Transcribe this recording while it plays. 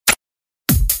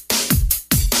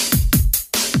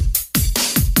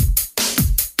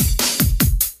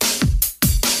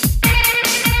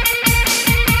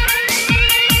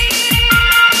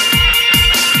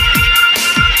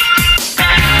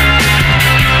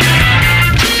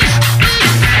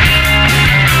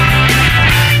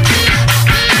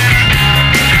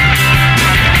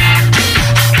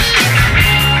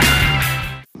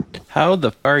How the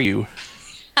f- are you?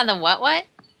 How the what?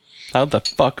 How the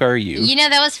fuck are you? You know,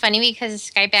 that was funny because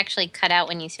Skype actually cut out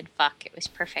when you said fuck. It was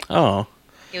perfect. Oh,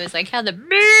 It was like, how the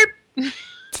beep.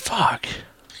 fuck.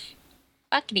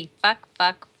 Fuckity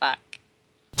fuck.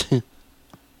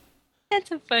 That's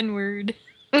a fun word.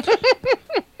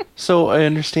 So I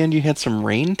understand you had some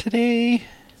rain today?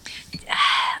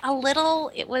 A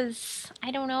little. It was,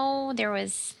 I don't know, there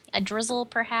was a drizzle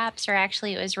perhaps, or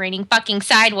actually it was raining fucking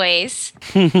sideways.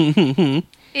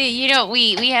 You know,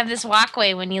 we have this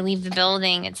walkway when you leave the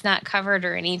building. It's not covered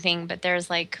or anything, but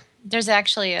there's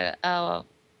actually a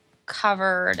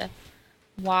covered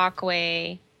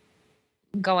walkway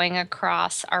going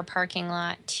across our parking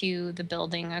lot to the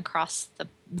building across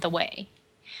the way.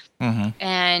 Mm-hmm.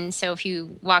 And so if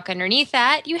you walk underneath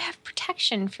that, you have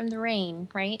protection from the rain,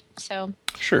 right? So,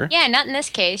 Sure. yeah, not in this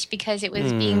case because it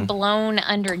was being blown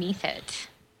underneath it.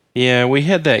 Yeah, we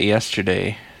had that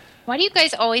yesterday. Why do you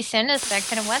guys always send us that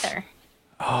kind of weather?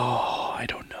 Oh, I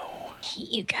don't know. I hate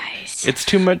you guys. It's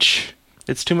too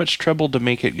much trouble to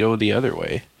make it go the other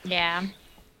way. Yeah.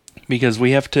 Because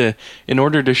we have to, in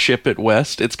order to ship it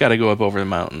west, it's got to go up over the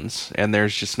mountains. And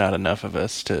there's just not enough of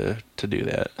us to do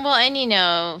that. Well, and you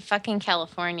know, fucking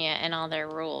California and all their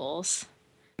rules.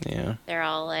 Yeah. They're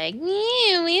all like,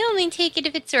 yeah, we only take it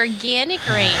if it's organic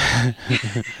rain.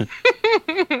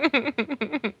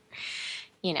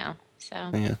 You know, so.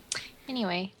 Yeah.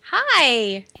 Anyway,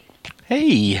 hi.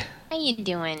 Hey. How you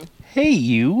doing? Hey,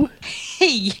 you.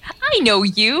 Hey, I know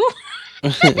you. Do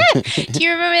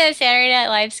you remember that Saturday Night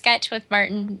Live sketch with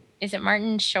Martin? Is it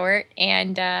Martin Short?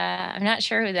 And I'm not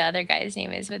sure who the other guy's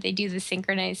name is, but they do the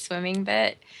synchronized swimming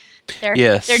bit.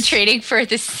 They're training for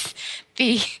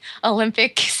the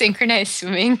Olympic synchronized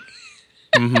swimming.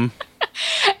 Mm-hmm.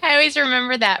 I always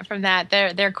remember that from that.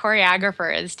 Their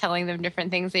choreographer is telling them different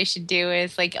things they should do.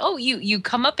 It's like, oh, you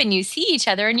come up and you see each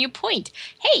other and you point.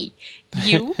 Hey,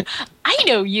 you, I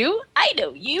know you. I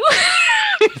know you.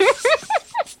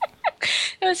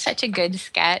 It was such a good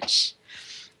sketch.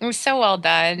 It was so well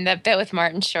done. That bit with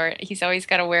Martin Short, he's always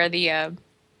got to wear the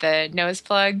nose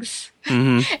plugs,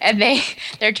 and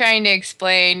they're trying to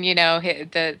explain, you know,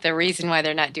 the reason why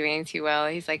they're not doing too well.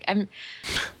 He's like, I'm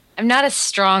not a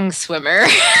strong swimmer,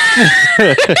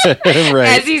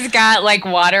 Right. as he's got like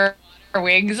water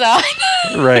wigs on.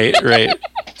 Right.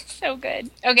 So good.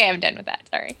 Okay, I'm done with that.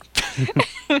 Sorry.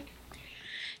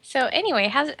 So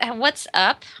anyway, what's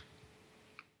up?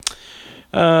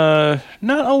 Not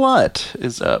a lot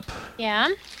is up. Yeah.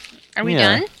 Are we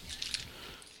Yeah.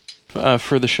 done?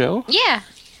 For the show? Yeah.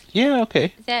 Yeah,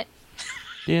 okay. Is that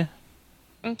Yeah.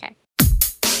 okay?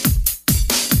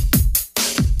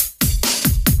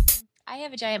 I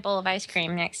have a giant bowl of ice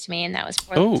cream next to me, and that was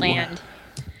planned.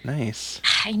 Nice.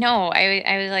 I know.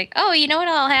 I was like, oh, you know what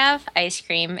I'll have? Ice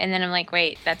cream. And then I'm like,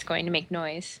 wait, that's going to make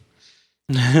noise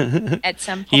at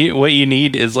some point. What you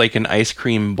need is like an ice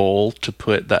cream bowl to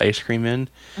put the ice cream in,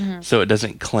 so it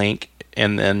doesn't clank,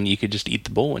 and then you could just eat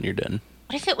the bowl when you're done.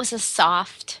 What if it was a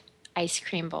soft ice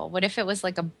cream bowl? What if it was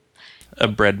like A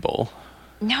bread bowl.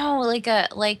 no,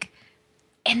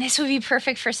 and this would be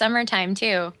perfect for summertime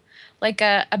too. Like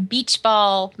a beach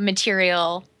ball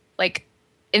material, like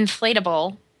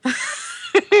inflatable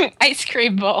ice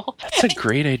cream bowl. That's a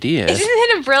great idea. Isn't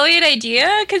it a brilliant idea?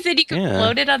 Because then you can Yeah.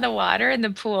 float it on the water in the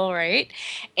pool, right?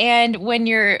 And when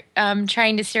you're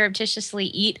trying to surreptitiously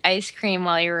eat ice cream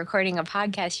while you're recording a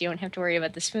podcast, you don't have to worry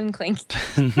about the spoon clinking.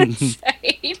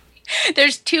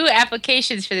 There's 2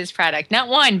 applications for this product. Not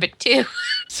 1, but 2.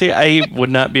 See, I would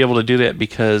not be able to do that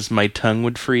because my tongue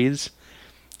would freeze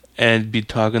and be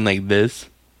talking like this.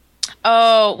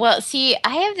 Oh, well, see,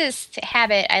 I have this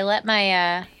habit. I let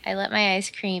my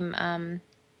ice cream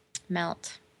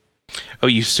melt. Oh,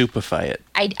 you soupify it.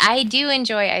 I do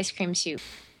enjoy ice cream soup,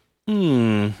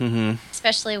 Mm-hmm.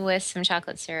 especially with some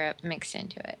chocolate syrup mixed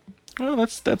into it. Well,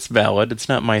 that's valid. It's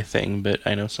not my thing, but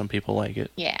I know some people like it.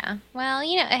 Yeah. Well,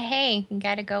 you know, hey, you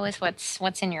got to go with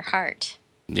what's in your heart.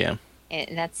 Yeah.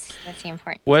 That's the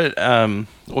important. What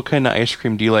kind of ice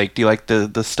cream do you like? Do you like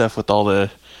the stuff with all the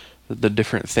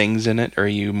different things in it, or are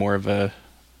you more of a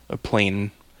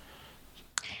plain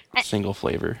single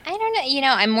flavor? I don't know. You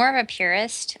know, I'm more of a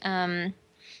purist. I'd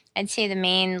say the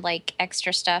main like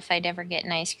extra stuff I'd ever get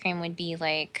in ice cream would be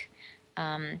like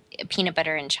peanut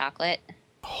butter and chocolate.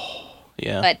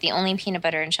 Yeah. But the only peanut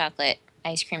butter and chocolate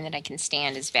ice cream that I can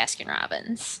stand is Baskin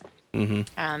Robbins.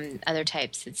 Mm-hmm. Other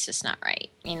types, it's just not right.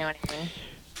 You know what I mean?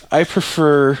 I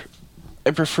prefer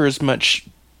as much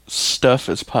stuff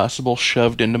as possible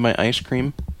shoved into my ice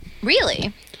cream.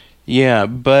 Really? Yeah,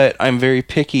 but I'm very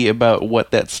picky about what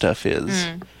that stuff is.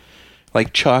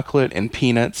 Like chocolate and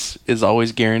peanuts is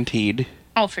always guaranteed.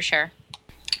 Oh, for sure.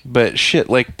 But shit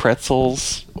like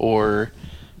pretzels or,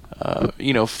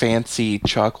 fancy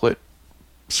chocolate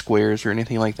squares or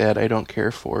anything like that, I don't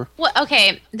care for. Well,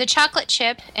 okay, the chocolate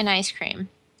chip and ice cream.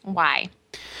 Why?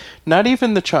 Not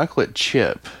even the chocolate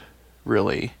chip,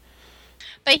 really.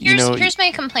 But here's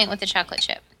my complaint with the chocolate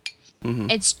chip. Mm-hmm.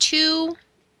 It's too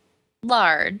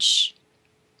large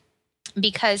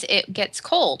because it gets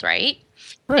cold, right?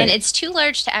 Right. And it's too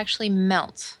large to actually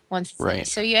melt once it's right.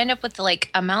 So you end up with like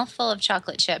a mouthful of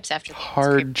chocolate chips after the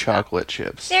hard chocolate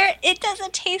chips. It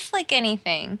doesn't taste like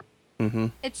anything. Mm-hmm.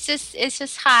 It's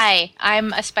just hi.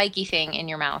 I'm a spiky thing in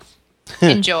your mouth.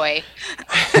 Enjoy.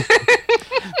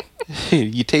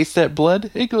 You taste that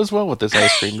blood? It goes well with this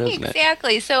ice cream, doesn't it?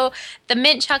 Exactly. So the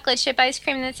mint chocolate chip ice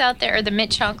cream that's out there, or the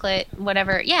mint chocolate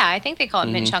whatever. Yeah, I think they call it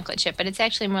mint chocolate chip, but it's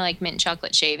actually more like mint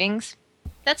chocolate shavings.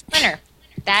 That's a winner.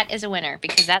 That is a winner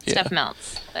because that stuff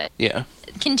melts. But yeah.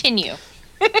 Continue.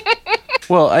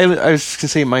 Well, I was going to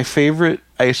say my favorite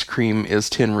ice cream is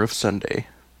Tin Roof Sundae.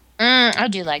 I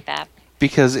do like that.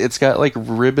 Because it's got like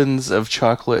ribbons of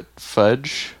chocolate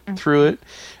fudge through it,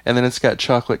 and then it's got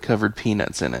chocolate covered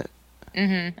peanuts in it.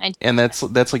 Mm-hmm. And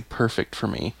that's like perfect for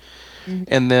me. Mm-hmm.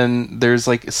 And then there's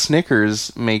like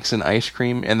Snickers makes an ice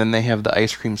cream, and then they have the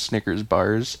ice cream Snickers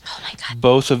bars. Oh my god!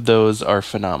 Both of those are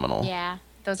phenomenal. Yeah,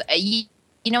 those.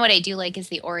 You know what I do like is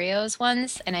the Oreos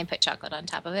ones, and I put chocolate on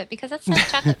top of it because that's not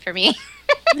chocolate for me.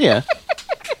 Yeah.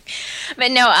 But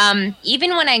no,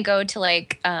 even when I go to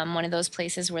like one of those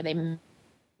places where they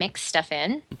mix stuff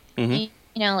in,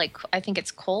 like I think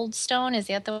it's Cold Stone. Is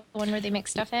that the one where they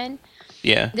mix stuff in?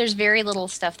 Yeah. There's very little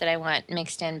stuff that I want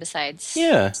mixed in besides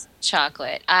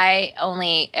chocolate. I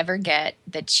only ever get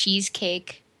the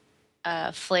cheesecake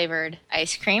flavored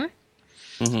ice cream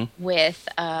with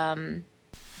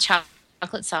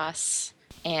chocolate sauce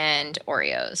and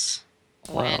Oreos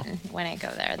when I go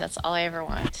there. That's all I ever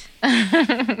want.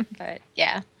 But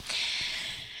yeah.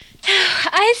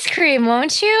 Ice cream,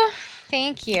 won't you?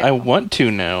 Thank you. I want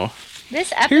to now.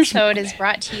 This episode is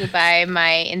brought to you by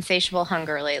my insatiable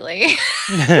hunger lately.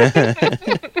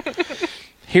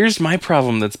 Here's my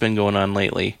problem that's been going on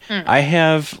lately. I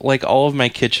have like all of my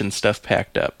kitchen stuff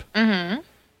packed up. Mm-hmm.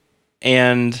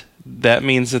 And that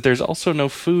means that there's also no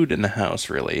food in the house,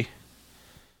 really.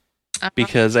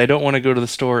 Because I don't want to go to the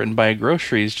store and buy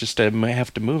groceries, just I might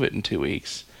have to move it in 2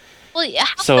 weeks. Well,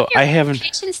 how come your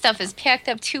kitchen stuff is packed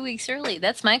up 2 weeks early?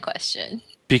 That's my question.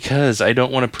 Because I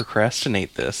don't want to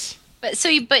procrastinate this. But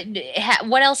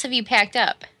what else have you packed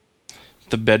up?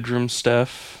 The bedroom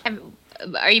stuff.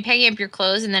 Are you packing up your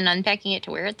clothes and then unpacking it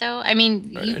to wear it, though? I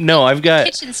mean, no, I've got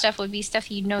kitchen stuff would be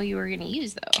stuff you know you were going to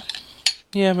use, though.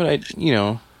 Yeah, but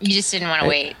you just didn't want to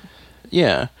wait.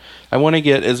 Yeah, I want to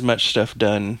get as much stuff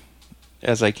done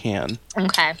as I can.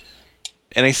 Okay.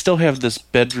 And I still have this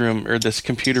bedroom or this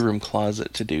computer room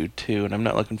closet to do too, and I'm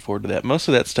not looking forward to that. Most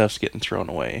of that stuff's getting thrown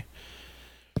away.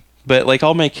 But like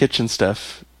all my kitchen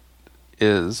stuff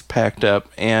is packed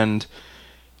up, and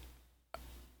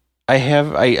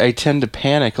I tend to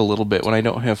panic a little bit when I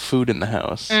don't have food in the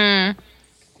house.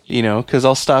 Because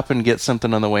I'll stop and get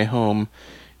something on the way home,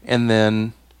 and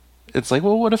then it's like,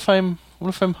 well, what if I'm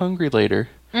hungry later?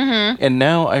 Mm-hmm. And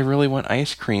now I really want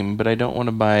ice cream, but I don't want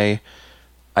to buy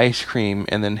ice cream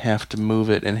and then have to move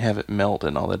it and have it melt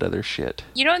and all that other shit.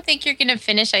 You don't think you're going to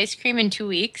finish ice cream in 2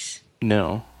 weeks?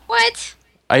 No. What?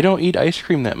 I don't eat ice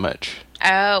cream that much.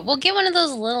 We'll get one of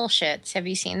those little shits. Have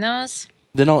you seen those?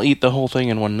 Then I'll eat the whole thing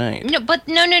in one night. No.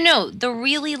 The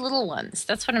really little ones.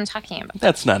 That's what I'm talking about.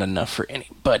 That's not enough for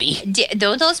anybody.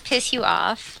 Don't those piss you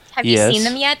off? Have you seen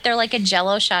them yet? They're like a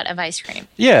Jell-O shot of ice cream.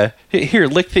 Yeah. Here,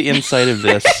 lick the inside of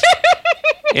this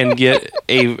and get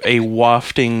a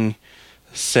wafting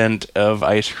scent of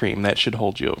ice cream. That should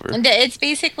hold you over. It's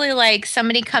basically like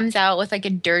somebody comes out with like a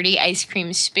dirty ice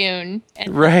cream spoon,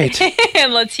 and, right?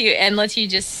 and lets you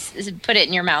just put it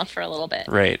in your mouth for a little bit.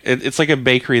 Right. It's like a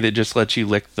bakery that just lets you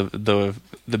lick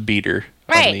the beater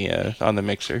on the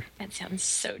mixer. That sounds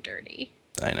so dirty.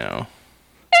 I know.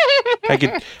 I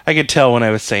could tell when I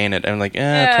was saying it. I'm like,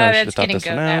 I probably should have thought this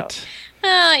one out.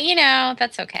 Well,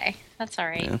 that's okay. That's all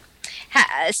right.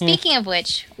 Yeah. Speaking of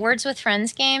which, Words with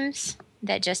Friends games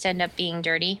that just end up being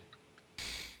dirty.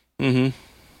 Mm-hmm.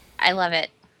 I love it.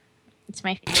 It's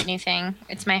my favorite new thing.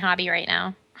 It's my hobby right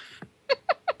now.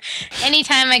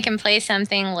 Anytime I can play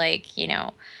something like,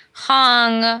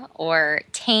 Hong or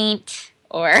Taint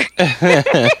or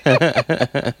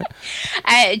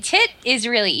Tit is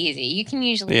really easy. You can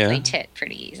usually play Tit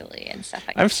pretty easily and stuff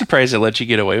like that. I'm surprised it let you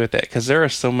get away with that because there are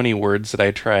so many words that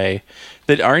I try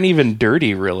that aren't even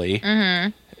dirty, really.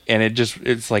 Mm-hmm. And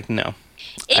it's like, no,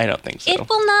 I don't think so. It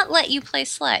will not let you play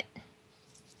Slut.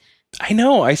 I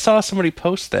know. I saw somebody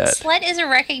post that. Slut is a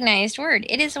recognized word.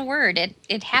 It is a word.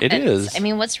 It happens. It is. I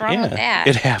mean, what's wrong with that?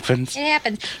 It happens. It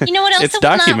happens. You know what else It's it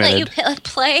will not let you documented.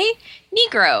 play?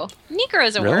 Negro. Negro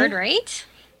is a Really? word, right?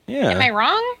 Yeah. Am I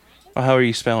wrong? Well, how are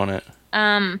you spelling it?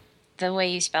 The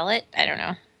way you spell it? I don't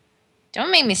know.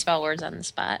 Don't make me spell words on the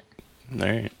spot. All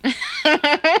right.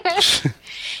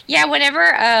 Yeah, whenever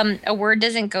a word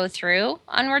doesn't go through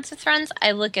on Words with Friends,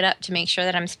 I look it up to make sure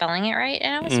that I'm spelling it right,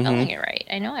 and I was spelling it right.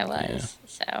 I know I was.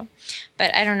 So,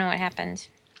 but I don't know what happened.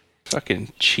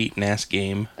 Fucking cheating ass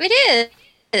game. It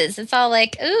is. It's all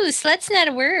like, ooh, slut's not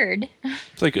a word.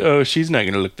 It's like, oh, she's not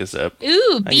gonna look this up. Ooh, I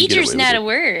can get beater's away not with a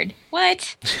word.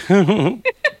 What? it.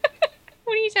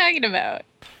 What are you talking about?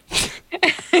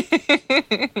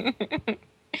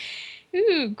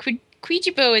 Ooh,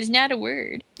 Quijibo is not a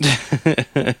word.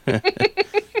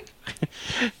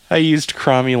 I used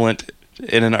cromulent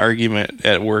in an argument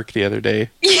at work the other day.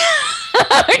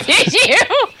 Did you?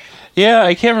 Yeah,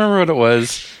 I can't remember what it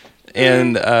was.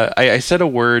 And I said a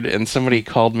word, and somebody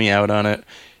called me out on it.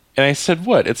 And I said,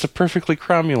 what? It's a perfectly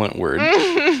cromulent word.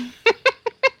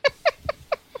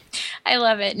 I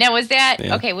love it. Now, was that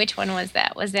Yeah. okay? Which one was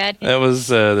that? Was that? That was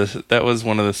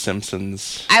one of the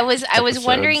Simpsons. I was episodes.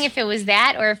 wondering if it was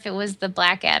that or if it was the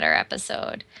Blackadder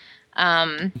episode.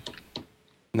 No,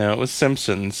 it was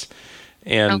Simpsons.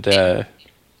 And Okay.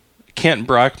 Kent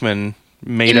Brockman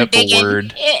made up a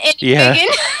word. Yeah.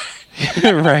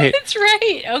 Right. That's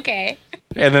right. Okay.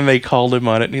 And then they called him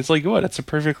on it, and he's like, what? It's a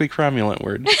perfectly cromulent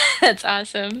word. That's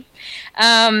awesome.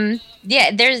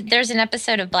 Yeah, there's an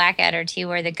episode of Blackadder too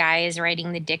where the guy is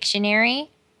writing the dictionary.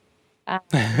 Who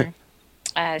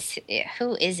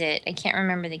is it? I can't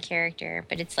remember the character,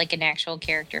 but it's like an actual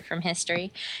character from history.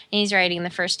 And he's writing the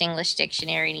first English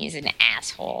dictionary, and he's an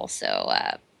asshole. So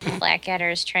Blackadder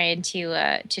is trying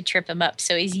to trip him up.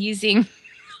 So he's using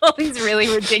all these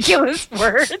really ridiculous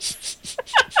words.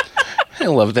 I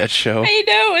love that show. I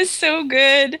know, it was so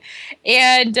good.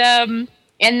 And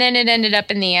then it ended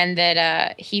up in the end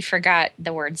that he forgot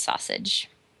the word sausage.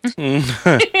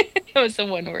 It was the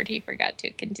one word he forgot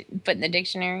to put in the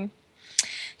dictionary.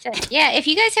 So, yeah, if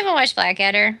you guys haven't watched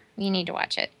Blackadder, you need to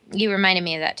watch it. You reminded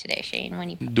me of that today, Shane, when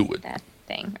you Do it. that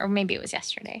thing. Or maybe it was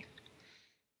yesterday.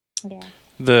 Yeah.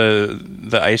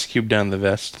 The ice cube down the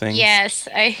vest thing. Yes,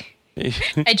 I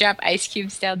drop ice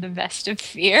cubes down the vest of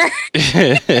fear.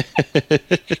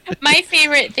 My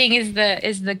favorite thing is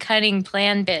the cunning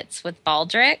plan bits with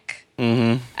Baldric.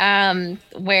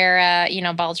 Mm-hmm. Where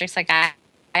Baldric's like, I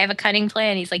have a cunning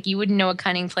plan. He's like, you wouldn't know a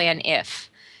cunning plan if.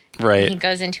 Right. He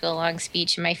goes into a long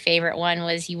speech, and my favorite one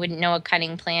was, you wouldn't know a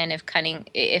cunning plan if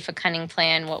a cunning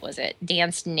plan, what was it,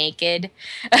 danced naked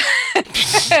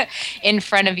in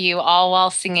front of you, all while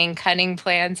singing "Cunning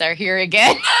Plans Are Here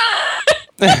Again"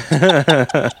 with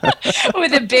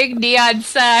a big neon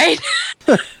sign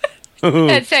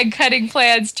that said "Cunning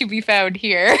Plans to be found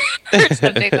here" or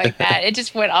something like that. It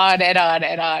just went on and on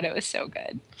and on. It was so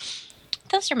good.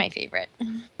 Those are my favorite.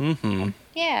 Mm-hmm.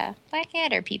 Yeah,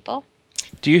 Blackadder, people.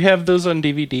 Do you have those on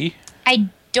DVD? I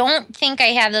don't think I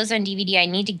have those on DVD. I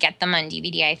need to get them on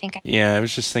DVD. I think Yeah, I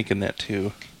was just thinking that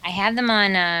too. I have them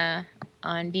on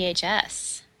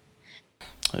VHS.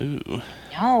 Ooh.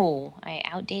 No,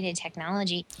 outdated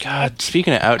technology. God,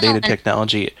 speaking of outdated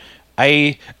technology,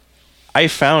 I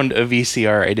found a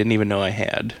VCR I didn't even know I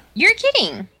had. You're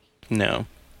kidding. No.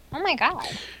 Oh my god.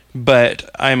 But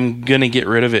I'm gonna get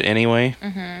rid of it anyway.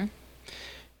 Mm-hmm.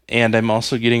 And I'm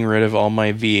also getting rid of all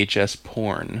my VHS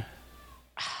porn.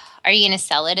 Are you gonna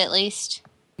sell it at least?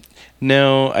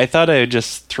 No, I thought I would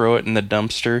just throw it in the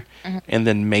dumpster and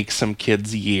then make some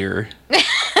kid's year.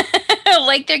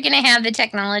 Like they're gonna have the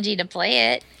technology to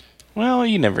play it. Well,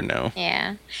 you never know.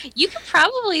 Yeah. You could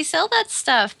probably sell that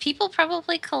stuff. People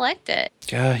probably collect it.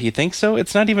 You think so?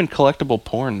 It's not even collectible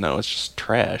porn, though. It's just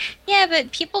trash. Yeah,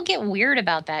 but people get weird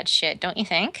about that shit, don't you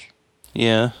think?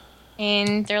 Yeah.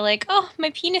 And they're like, oh, my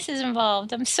penis is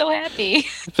involved. I'm so happy.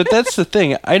 But that's the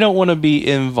thing. I don't want to be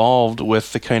involved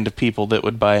with the kind of people that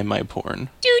would buy my porn.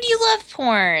 Dude, you love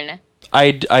porn.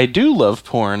 I do love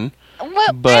porn.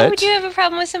 Why would you have a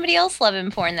problem with somebody else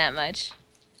loving porn that much?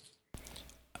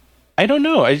 I don't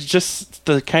know. I just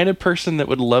the kind of person that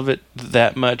would love it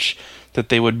that much that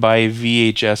they would buy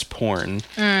VHS porn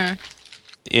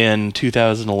in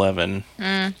 2011.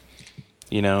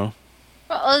 You know?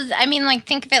 Well, I mean, like,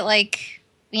 think of it like,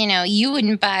 you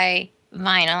wouldn't buy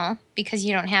vinyl because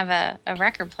you don't have a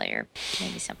record player.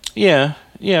 Maybe something. Yeah,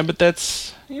 but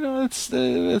that's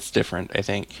that's different, I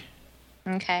think.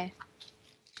 Okay.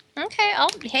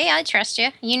 Hey, I trust you.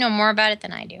 You know more about it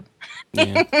than I do.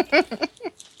 Yeah.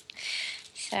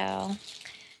 So,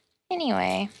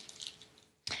 anyway,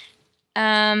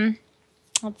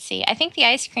 Let's see. I think the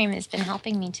ice cream has been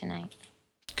helping me tonight.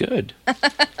 Good.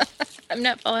 I'm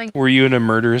not falling. Were you in a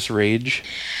murderous rage?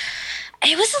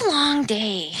 It was a long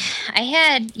day. I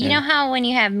had, you know how when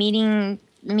you have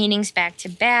meetings back to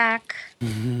back,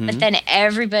 but then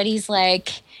everybody's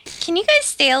like, "Can you guys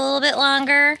stay a little bit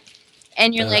longer?"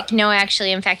 And you're like, "No,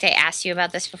 actually, in fact, I asked you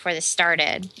about this before this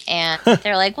started." And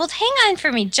they're like, "Well, hang on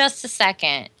for me just a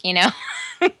second," you know?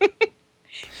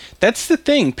 That's the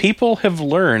thing. People have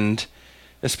learned,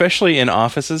 especially in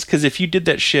offices, because if you did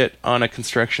that shit on a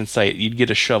construction site, you'd get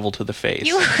a shovel to the face.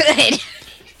 You would.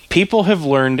 People have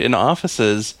learned in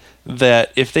offices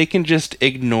that if they can just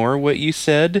ignore what you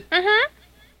said,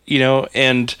 you know,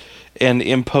 and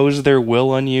impose their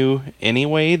will on you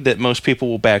anyway, that most people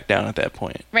will back down at that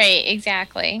point. Right,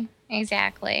 exactly.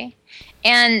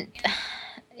 And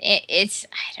it's,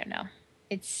 I don't know.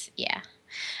 It's, yeah.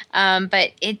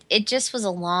 But it just was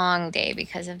a long day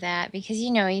because of that. Because,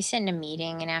 you know, you sit in a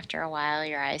meeting and after a while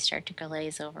your eyes start to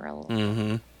glaze over a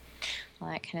little. All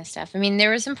that kind of stuff. I mean,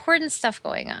 there was important stuff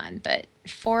going on, but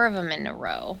 4 of them in a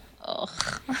row. Ugh.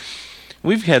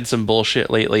 We've had some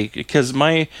bullshit lately because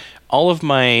all of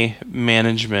my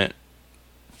management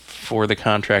for the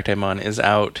contract I'm on is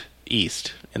out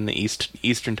east in the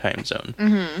eastern time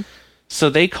zone.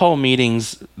 So they call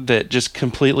meetings that just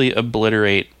completely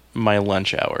obliterate my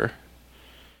lunch hour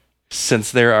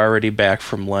since they're already back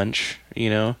from lunch,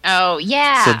 you know? Oh,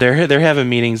 yeah. So they're having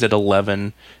meetings at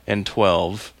 11 and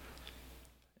 12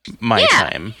 my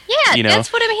time. Yeah, you know?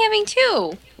 That's what I'm having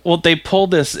too. Well, they pulled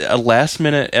this last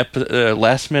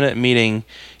minute meeting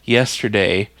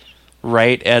yesterday,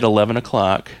 right at 11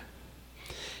 o'clock,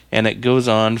 and it goes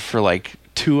on for like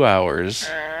 2 hours.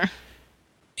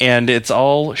 And it's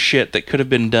all shit that could have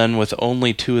been done with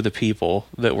only 2 of the people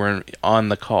that were on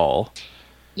the call.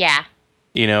 Yeah.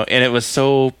 You know, and it was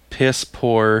so piss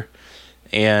poor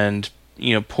and,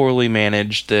 you know, poorly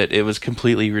managed that it was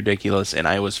completely ridiculous, and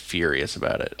I was furious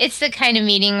about it. It's the kind of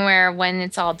meeting where when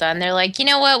it's all done, they're like, you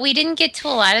know what, we didn't get to a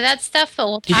lot of that stuff, but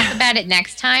we'll talk about it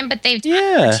next time. But they've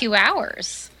talked for 2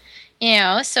 hours. You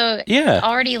know, so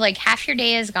already like half your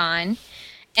day is gone.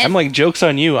 And I'm like, joke's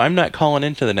on you. I'm not calling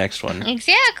into the next one.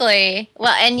 Exactly.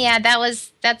 Well, and yeah,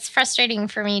 that's frustrating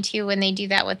for me too when they do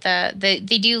that with they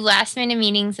do last minute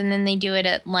meetings and then they do it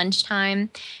at lunchtime.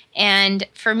 And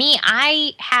for me,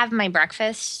 I have my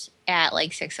breakfast at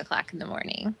like 6 o'clock in the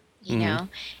morning, you know,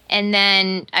 and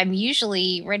then I'm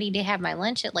usually ready to have my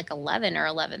lunch at like 11 or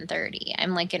 11:30.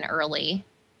 I'm like an early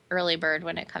bird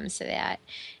when it comes to that.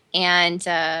 And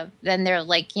then they're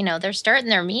like, you know, they're starting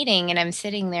their meeting and I'm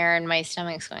sitting there and my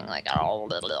stomach's going like, oh.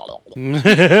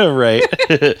 Right.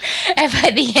 And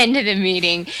by the end of the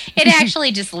meeting, it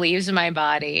actually just leaves my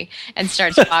body and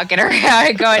starts walking around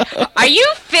and going, are you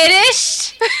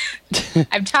finished?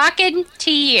 I'm talking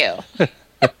to you.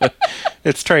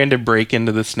 It's trying to break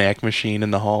into the snack machine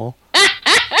in the hall.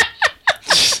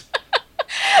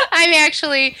 I'm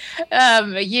actually,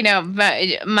 you know,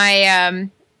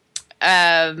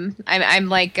 I'm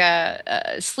like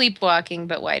sleepwalking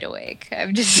but wide awake.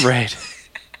 I'm just right.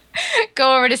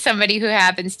 Go over to somebody who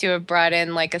happens to have brought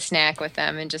in like a snack with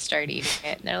them and just start eating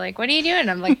it. And they're like, "What are you doing?"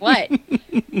 I'm like, "What?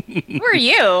 Who are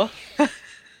you?"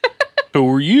 Who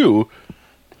are you?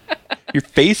 Your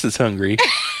face is hungry.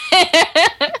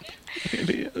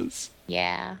 It is.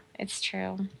 Yeah, it's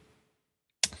true.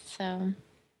 So,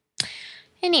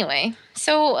 anyway,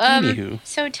 so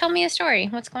tell me a story.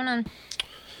 What's going on?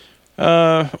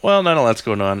 Well, not a lot's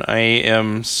going on. I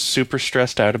am super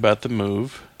stressed out about the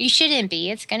move. You shouldn't be.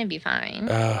 It's gonna be fine.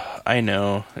 I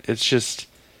know. It's just,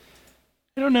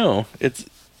 I don't know. It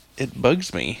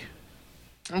bugs me.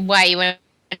 Why, you want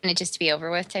it just to be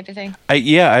over with type of thing?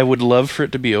 I would love for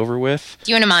it to be over with.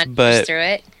 Do you want to montage through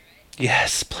it?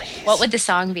 Yes, please. What would the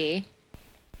song be?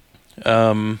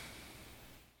 It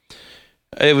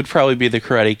would probably be the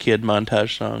Karate Kid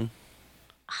montage song.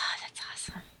 Oh, that's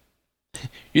awesome.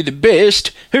 You're the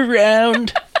best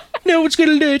around. No one's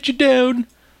gonna let you down.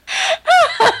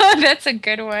 That's a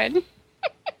good one.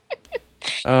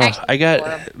 Oh, I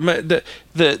got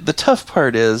the tough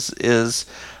part is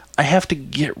I have to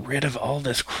get rid of all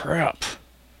this crap.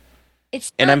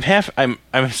 I'm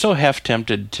so half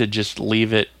tempted to just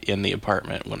leave it in the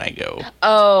apartment when I go.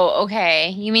 Oh,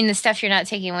 okay. You mean the stuff you're not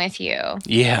taking with you?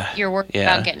 Yeah. You're worried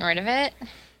about getting rid of it?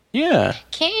 Yeah.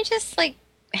 Can't you just like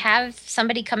have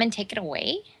somebody come and take it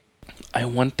away? I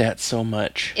want that so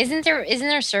much. Isn't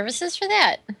there services for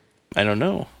that? I don't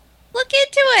know. Look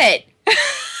into it.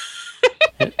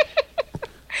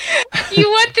 You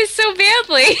want this so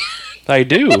badly. I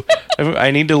do.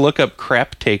 I need to look up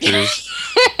crap takers.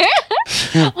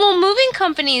 Well, moving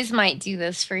companies might do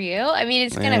this for you. I mean,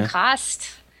 it's going to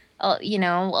cost, a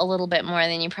little bit more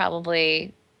than you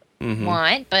probably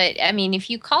want. But I mean, if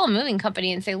you call a moving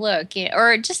company and say, look,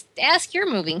 or just ask your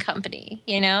moving company,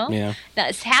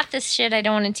 that's half this shit I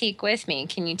don't want to take with me.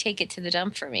 Can you take it to the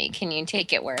dump for me? Can you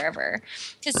take it wherever?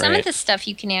 Because some of the stuff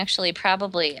you can actually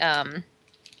probably,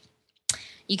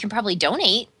 you can probably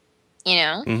donate.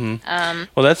 Well,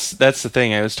 that's the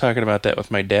thing. I was talking about that with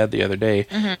my dad the other day.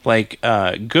 Like,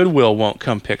 Goodwill won't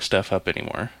come pick stuff up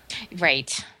anymore.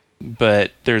 Right.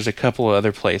 But there's a couple of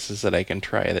other places that I can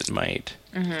try that might.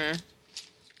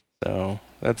 So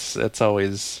that's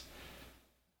always,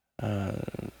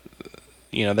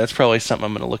 that's probably something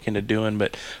I'm going to look into doing.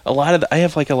 But I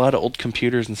have like a lot of old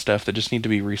computers and stuff that just need to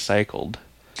be recycled.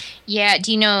 Yeah.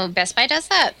 Do you know Best Buy does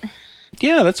that?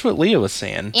 Yeah, that's what Leah was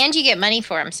saying. And you get money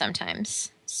for them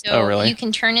sometimes. So really? You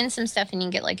can turn in some stuff and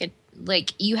you get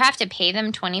you have to pay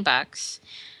them $20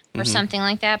 or something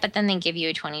like that, but then they give you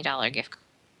a $20 gift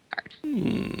card.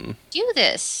 Do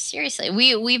this. Seriously.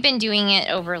 We've been doing it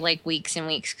over like weeks and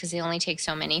weeks because they only take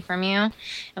so many from you.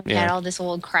 And we had all this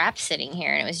old crap sitting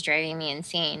here and it was driving me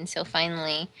insane. So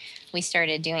finally we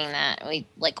started doing that. We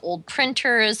like old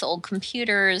printers, old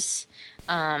computers,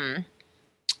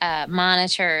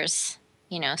 monitors,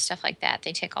 stuff like that.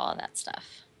 They take all of that stuff.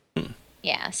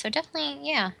 Yeah, so definitely,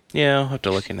 yeah. Yeah, I'll have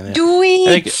to look into that. Do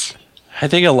it! I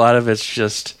think a lot of it's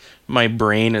just my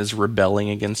brain is rebelling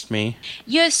against me.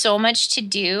 You have so much to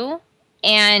do,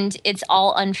 and it's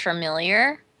all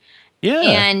unfamiliar. Yeah.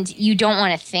 And you don't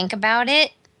want to think about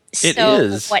it. It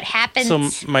is. What happens...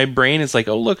 So my brain is like,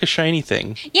 oh, look, a shiny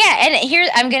thing. Yeah, and here,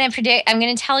 I'm going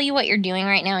to tell you what you're doing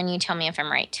right now, and you tell me if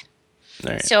I'm right.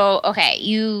 All right. So, okay,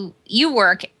 you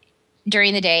work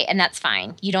during the day, and that's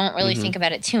fine. You don't really think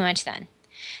about it too much then.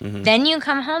 Then you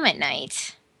come home at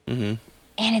night, and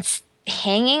it's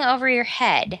hanging over your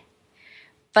head.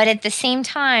 But at the same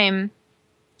time,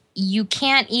 you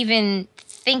can't even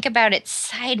think about it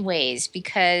sideways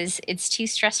because it's too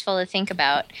stressful to think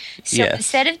about. So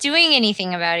instead of doing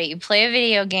anything about it, you play a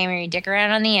video game or you dick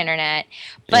around on the internet.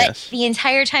 But the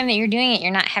entire time that you're doing it,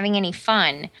 you're not having any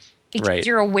fun. Because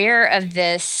you're aware of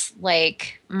this,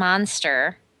 like,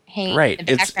 monster hanging in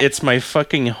the background. It's my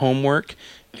fucking homework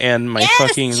and my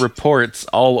fucking reports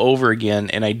all over again,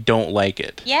 and I don't like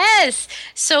it. Yes.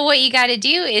 So what you got to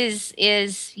do is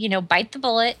bite the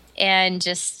bullet and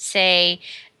just say,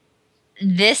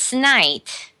 this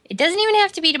night, it doesn't even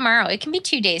have to be tomorrow. It can be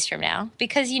 2 days from now.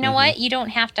 Because you know what? You don't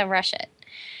have to rush it.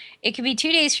 It could be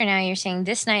 2 days from now. You're saying,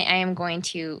 this night I am going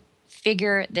to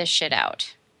figure this shit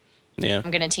out. Yeah.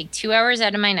 I'm going to take 2 hours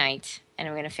out of my night, and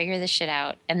I'm going to figure this shit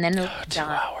out, and then... 2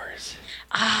 hours.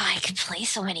 I could play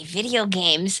so many video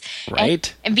games.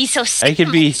 Right? And be so sick I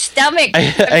could be stomach.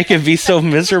 I could be so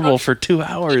miserable for 2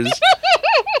 hours.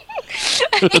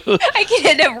 I could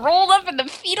end up rolled up in the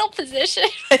fetal position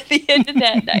at the end of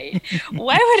that night.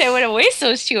 Why would I want to waste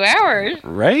those 2 hours?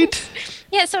 Right?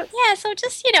 So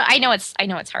just I know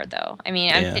it's hard though. I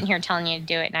mean, I'm sitting here telling you to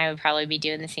do it, and I would probably be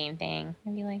doing the same thing.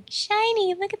 I'd be like,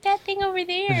 shiny, look at that thing over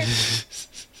there.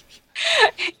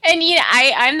 And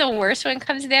I'm the worst when it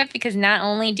comes to that because not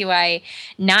only do I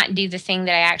not do the thing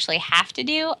that I actually have to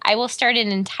do, I will start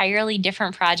an entirely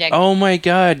different project. Oh my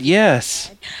God,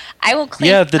 yes. I will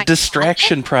clean up the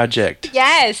distraction project.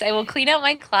 Yes, I will clean up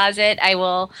my closet. I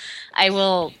will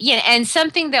and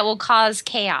something that will cause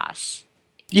chaos.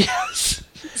 Yes.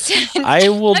 I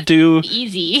will do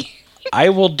easy. I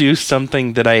will do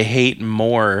something that I hate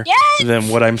more than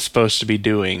what I'm supposed to be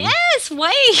doing. Yes,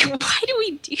 why do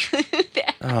we do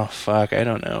that? Oh, fuck, I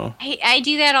don't know. I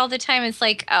do that all the time. It's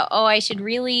like, I should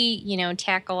really,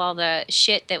 tackle all the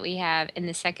shit that we have in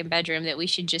the second bedroom that we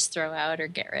should just throw out or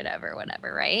get rid of or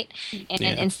whatever, right? And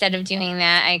instead of doing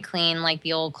that, I clean, like,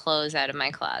 the old clothes out of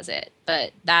my closet.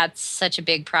 But that's such a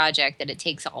big project that it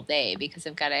takes all day because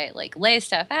I've got to, like, lay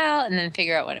stuff out and then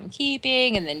figure out what I'm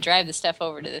keeping and then drive the stuff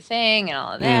over to the thing and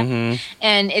all of that.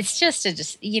 And it's just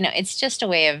a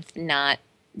way of not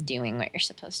doing what you're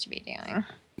supposed to be doing.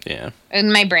 Yeah.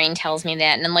 And my brain tells me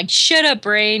that, and I'm like, shut up,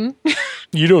 brain.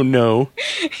 You don't know.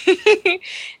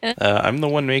 I'm the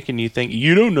one making you think.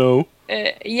 You don't know.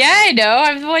 Yeah, I know.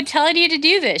 I'm the one telling you to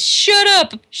do this. Shut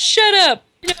up. Shut up.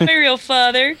 You're not my real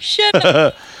father. Shut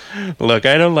up. Look,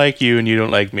 I don't like you, and you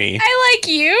don't like me. I like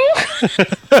you.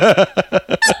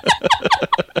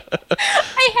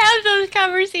 I have those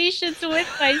conversations with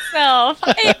myself.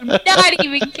 I am not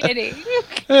even kidding.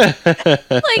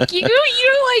 Like you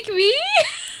don't like me?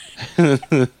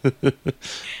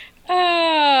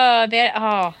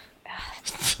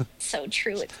 So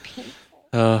true. It's painful.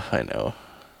 Oh, I know.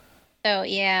 So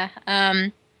yeah.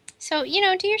 So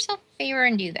do yourself a favor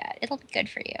and do that. It'll be good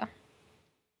for you.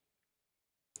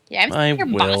 Yeah, I'm I here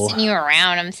will. bossing you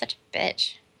around. I'm such a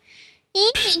bitch.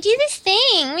 Do this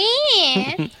thing.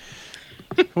 Me.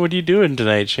 What are you doing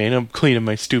tonight, Shane? I'm cleaning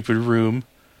my stupid room.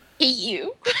 Hate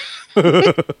you.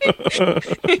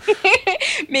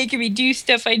 Making me do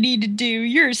stuff I need to do.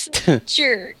 You're a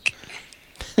jerk.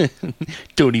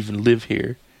 Don't even live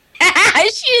here.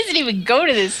 She doesn't even go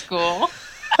to this school.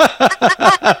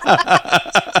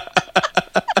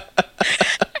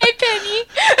 Hi, Penny.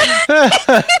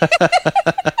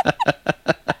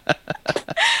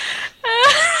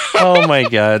 Oh my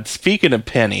god. Speaking of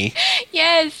Penny.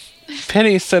 Yes.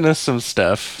 Penny sent us some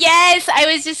stuff. Yes, I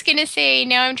was just going to say,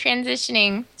 now I'm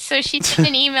transitioning. So she sent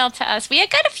an email to us. We had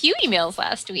got a few emails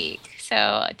last week.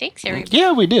 So thanks, everybody.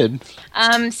 Yeah, we did.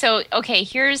 So, okay,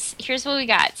 here's what we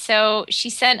got. So she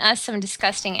sent us some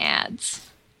disgusting ads.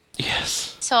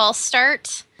 Yes. So I'll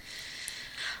start.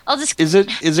 Is it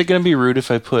going to be rude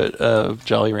if I put a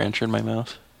Jolly Rancher in my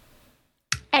mouth?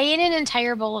 I ate an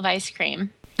entire bowl of ice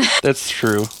cream. That's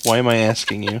true. Why am I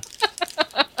asking you?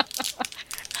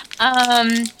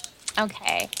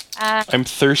 Okay. I'm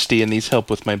thirsty and these help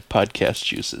with my podcast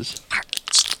juices.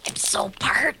 Parched. I'm so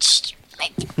parched. My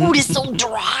food is so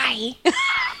dry.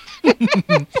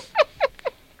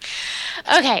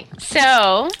 Okay,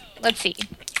 so let's see.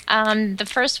 The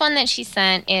first one that she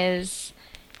sent is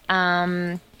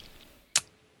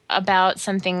about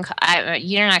something.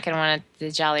 You're not going to want the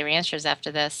Jolly Ranchers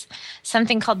after this.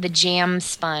 Something called the Jam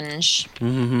Sponge.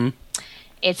 Mm-hmm.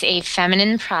 It's a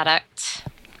feminine product.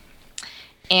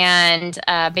 And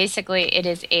basically, it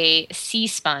is a sea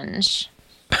sponge.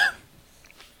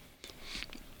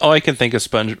 All I can think of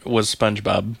was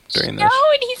SpongeBob during this. No,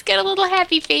 and he's got a little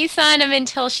happy face on him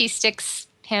until she sticks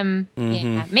him. Mm-hmm.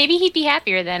 Yeah, maybe he'd be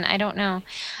happier then. I don't know.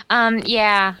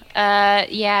 Yeah.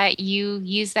 You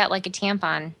use that like a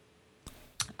tampon.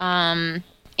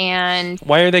 And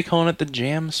why are they calling it the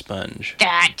Jam Sponge?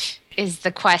 that is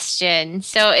the question.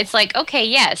 So it's like, okay,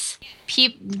 yes,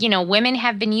 women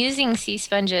have been using sea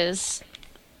sponges,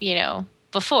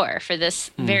 before for this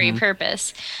very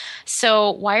purpose.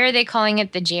 So why are they calling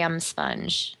it the Jam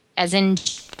Sponge? As in,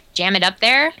 jam it up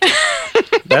there?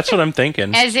 That's what I'm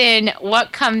thinking. As in,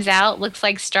 what comes out looks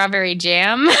like strawberry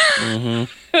jam?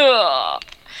 Mm-hmm.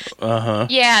 Uh-huh.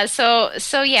 Yeah, so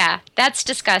yeah, that's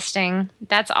disgusting.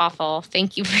 That's awful.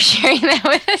 Thank you for sharing that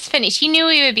with us, Penny. She knew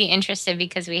we would be interested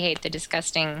because we hate the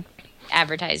disgusting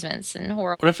advertisements and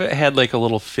horrible. What if it had like a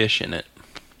little fish in it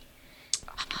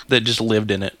that just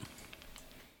lived in it?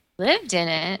 Lived in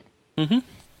it? Mm-hmm.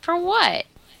 For what?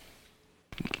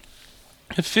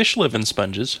 If fish live in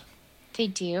sponges. They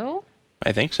do?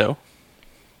 I think so.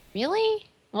 Really?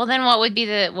 Well, then what would be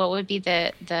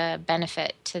the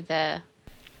benefit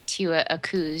to a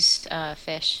Coos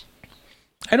fish?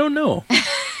 I don't know.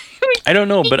 I don't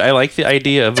know, but I like the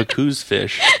idea of a Coos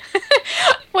fish.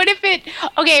 What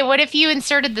if you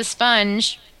inserted the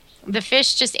sponge, the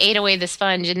fish just ate away the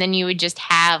sponge, and then you would just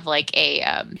have like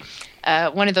a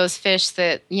one of those fish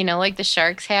that, like the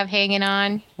sharks have hanging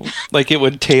on? Like it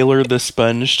would tailor the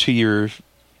sponge to your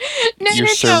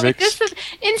cervix?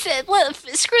 No.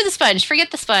 Screw the sponge.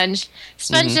 Forget the sponge.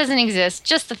 Sponge doesn't exist.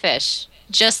 Just the fish.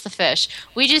 Just the fish.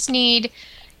 We just need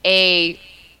a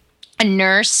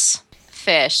nurse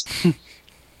fish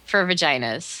for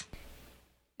vaginas.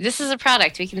 This is a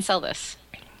product. We can sell this.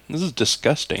 This is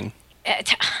disgusting.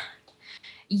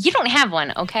 You don't have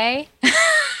one, okay?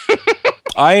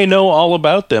 I know all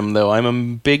about them, though. I'm a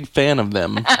big fan of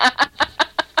them.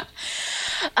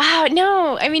 Oh,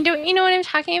 no. I mean, don't you know what I'm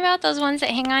talking about? Those ones that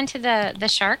hang on to the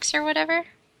sharks or whatever?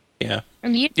 Yeah.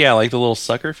 Yeah, like the little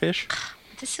sucker fish.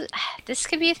 This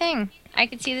could be a thing. I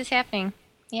could see this happening.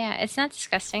 Yeah, it's not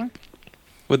disgusting.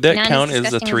 Would that count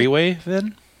as a three-way,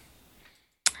 then?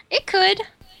 It could.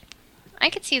 I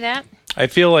could see that. I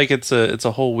feel like it's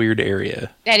a whole weird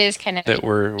area. That is kind of that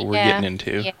we're getting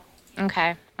into. Yeah.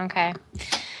 Okay.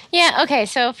 Yeah. Okay.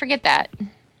 So forget that.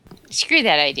 Screw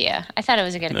that idea. I thought it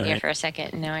was a good idea for a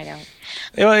second. No, I don't.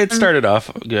 Well, it started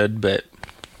off good, but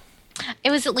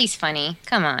it was at least funny.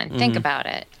 Come on, think about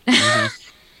it.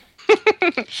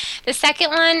 The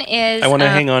second one is. I want to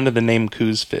hang on to the name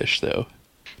Coos Fish, though.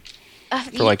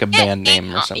 For like a band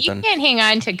name or something. You can't hang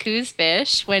on to Coos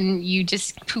Fish when you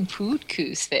just poo-pooed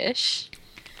Coos Fish.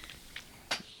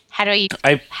 How do you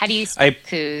spell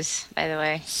Coos, by the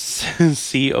way? Cooze.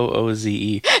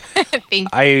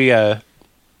 Thank you.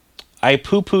 I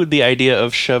poo-pooed the idea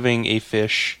of shoving a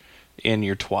fish in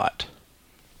your twat.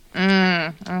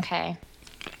 Okay.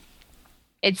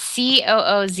 It's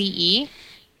Cooze?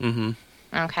 Mm-hmm.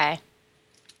 Okay.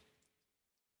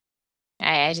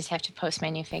 I just have to post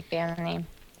my new fake band name.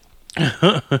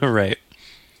 Right.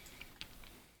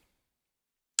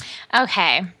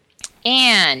 Okay.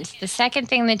 And the second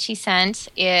thing that she sent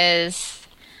is,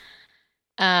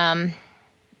 okay,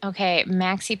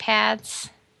 maxi pads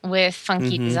with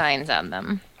funky designs on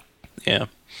them. Yeah.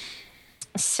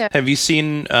 So, Have you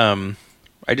seen?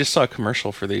 I just saw a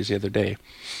commercial for these the other day.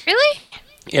 really?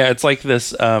 Yeah, it's like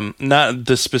this. Not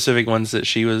the specific ones that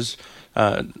she was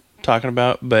talking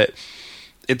about, but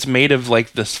it's made of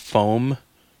like this foam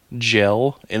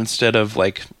gel instead of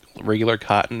like regular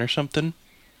cotton or something.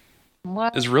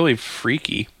 What It's really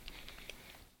freaky.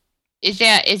 is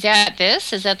that? Is that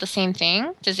this? Is that the same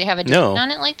thing? Does it have a design No,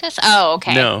 on it like this? Oh,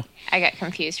 okay. no. I got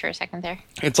confused for a second there.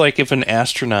 It's like if an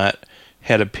astronaut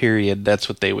had a period, that's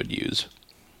what they would use.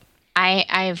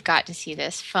 I've got to see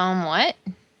this. Foam what?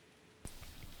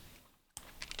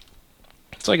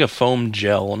 It's like a foam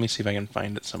gel. Let me see if I can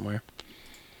find it somewhere.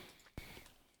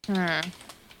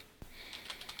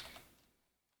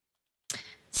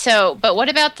 So, but what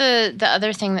about the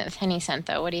other thing that Penny sent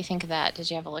though? What do you think of that? Did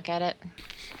you have a look at it?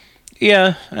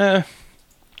 Yeah,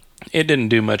 it didn't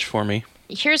do much for me.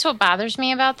 Here's what bothers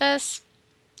me about this.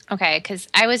 Okay, because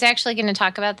I was actually going to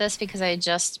talk about this because I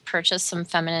just purchased some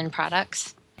feminine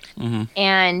products.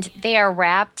 And they are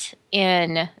wrapped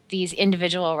in these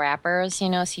individual wrappers, you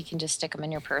know, so you can just stick them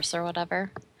in your purse or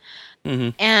whatever.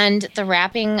 And the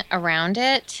wrapping around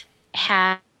it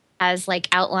has like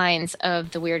outlines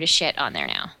of the weirdest shit on there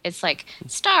now. It's like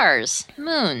stars,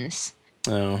 moons.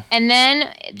 Oh, And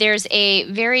then there's a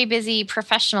very busy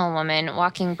professional woman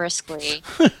walking briskly,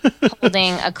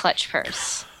 holding a clutch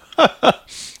purse.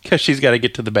 because she's got to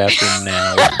get to the bathroom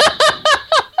now.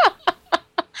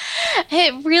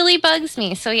 It really bugs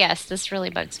me. So yes, this really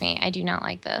bugs me. I do not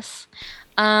like this.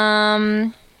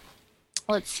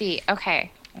 Let's see.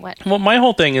 Okay. What? Well, my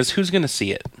whole thing is who's going to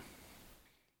see it?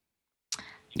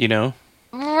 You know?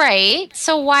 Right.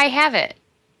 So why have it?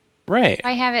 Right.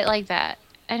 Why have it like that?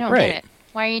 I don't Right. get it.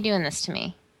 Why are you doing this to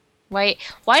me? Why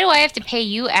do I have to pay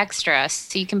you extra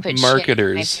so you can put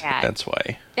Marketers. shit in my pad? That's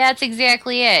why. That's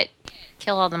exactly it.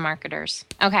 Kill all the marketers.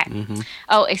 Okay.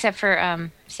 Oh, except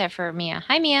for Mia.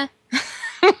 Hi, Mia.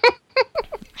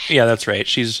 Yeah, that's right.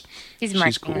 She's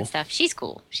marketing cool. and stuff. She's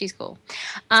cool. She's cool.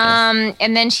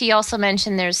 And then she also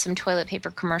mentioned there's some toilet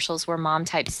paper commercials where mom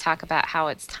types talk about how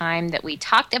it's time that we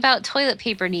talked about toilet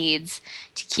paper needs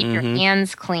to keep your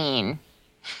hands clean.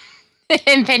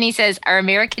 And Penny says, "Are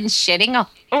Americans shitting all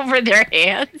over their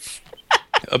hands?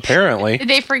 Apparently. Did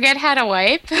they forget how to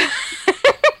wipe?"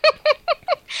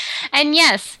 And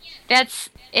yes, that's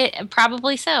it.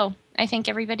 Probably so. I think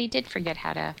everybody did forget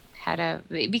how to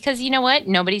because you know what?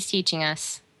 Nobody's teaching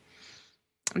us.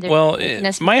 They're Well, teaching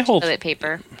us my whole toilet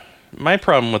paper. my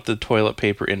problem with the toilet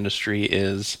paper industry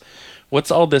is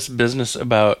what's all this business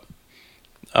about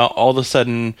all of a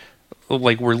sudden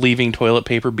like we're leaving toilet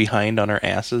paper behind on our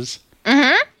asses?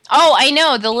 Oh, I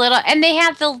know the little, and they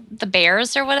have the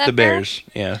bears or whatever. The bears,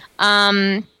 yeah.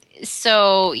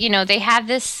 So you know they have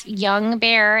this young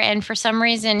bear, and for some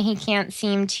reason he can't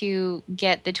seem to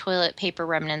get the toilet paper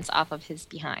remnants off of his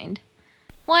behind.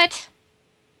 What?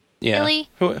 Yeah. Really?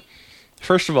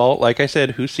 First of all, like I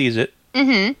said, who sees it?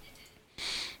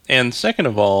 And second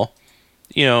of all,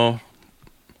 you know,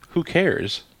 who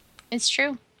cares? It's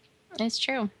true. It's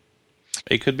true.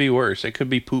 It could be worse. It could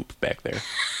be poop back there.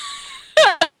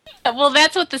 Well,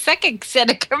 that's what the second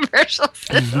set of commercials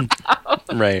is about.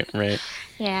 Right.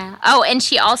 Yeah. Oh, and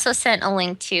she also sent a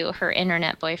link to her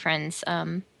internet boyfriend's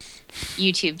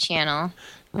YouTube channel.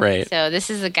 Right. So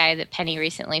this is a guy that Penny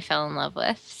recently fell in love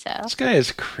with. So This guy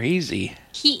is crazy.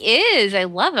 he is. I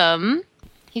love him.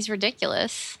 He's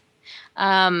ridiculous.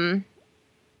 So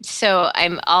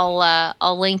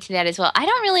I'll link to that as well. I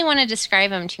don't really want to describe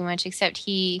him too much, except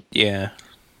Yeah.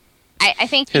 I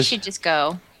think you should just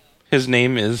go. His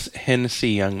name is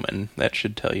Hennessy Youngman. That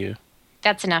should tell you.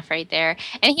 That's enough right there.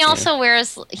 And he also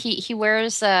wears he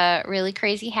wears really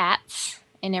crazy hats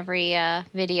in every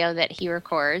video that he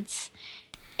records,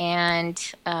 and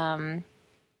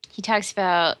he talks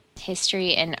about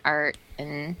history and art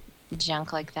and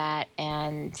junk like that.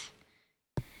 And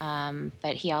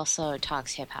but he also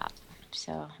talks hip hop.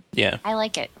 So Yeah. I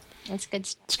like it. It's good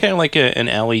stuff. It's kind of like an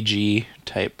Ali G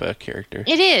type character.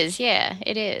 It is, yeah,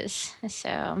 it is.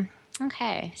 So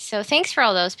okay. So thanks for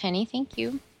all those, Penny. Thank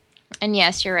you. And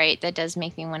yes, you're right. That does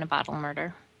make me want to bottle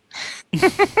murder.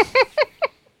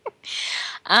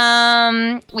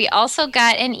 We also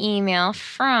got an email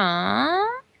from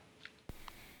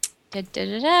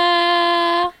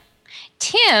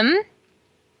Tim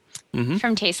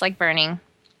from Taste Like Burning.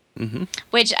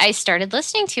 which I started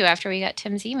listening to after we got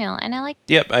Tim's email, and I like.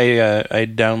 Yep, I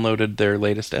downloaded their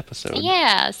latest episode.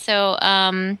 Yeah, so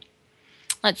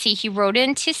let's see. He wrote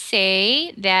in to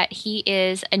say that he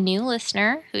is a new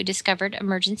listener who discovered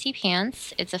Emergency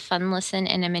Pants. It's a fun listen,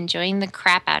 and I'm enjoying the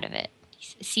crap out of it.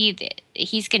 See,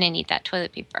 he's going to need that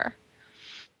toilet paper.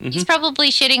 He's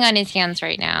probably shitting on his hands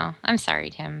right now. I'm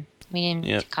sorry, Tim. We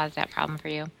didn't cause that problem for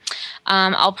you.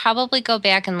 I'll probably go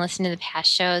back and listen to the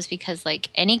past shows because, like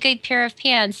any good pair of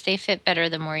pants, they fit better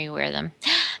the more you wear them.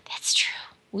 That's true.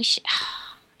 We should.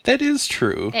 That is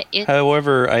true.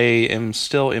 However, I am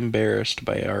still embarrassed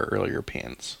by our earlier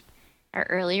pants. Our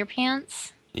earlier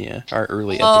pants? Yeah, our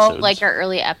early episodes. Oh, like our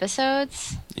early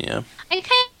episodes? Yeah. I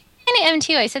kind of am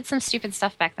too. I said some stupid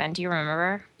stuff back then. Do you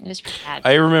remember? It was pretty bad.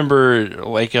 I remember,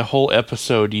 like, a whole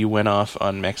episode you went off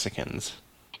on Mexicans.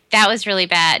 That was really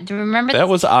bad. Do you remember that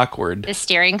was awkward. The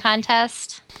staring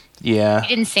contest? Yeah. We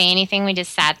didn't say anything. We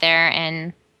just sat there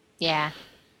and, yeah.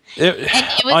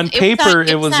 On paper,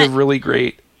 it was a really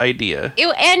great idea.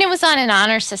 And it was on an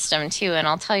honor system, too. And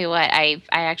I'll tell you what, I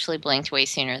actually blinked way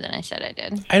sooner than I said I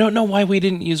did. I don't know why we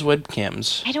didn't use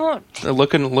webcams. I don't...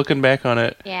 Looking back on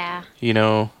it, yeah. You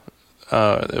know,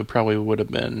 it probably would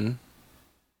have been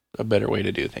a better way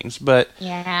to do things. But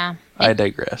yeah, I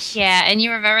digress. Yeah, and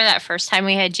you remember that first time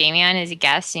we had Jamie on as a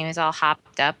guest, and he was all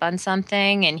hopped up on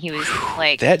something, and he was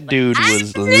like... That dude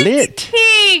was lit.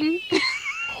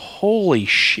 Holy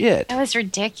shit. That was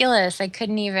ridiculous. I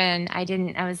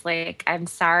was like, I'm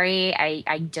sorry.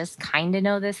 I just kind of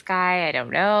know this guy. I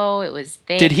don't know. It was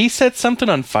big. Did he set something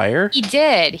on fire? He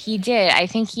did. I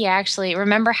think he actually,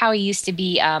 remember how he used to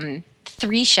be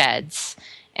 3 sheds,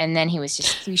 and then he was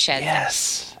just 3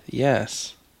 sheds.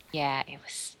 Yes. Yeah, it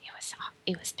was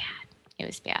bad. It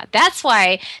was bad. That's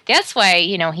why,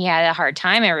 you know, he had a hard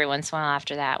time every once in a while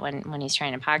after that when he's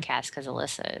trying to podcast because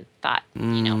Alyssa thought,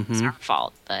 you know, it was our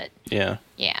fault. But yeah,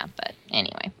 but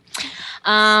anyway.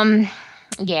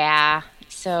 Yeah.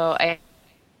 So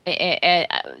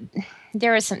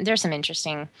there's some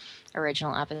interesting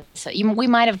original episodes. We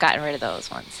might have gotten rid of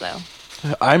those ones though.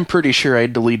 I'm pretty sure I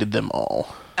deleted them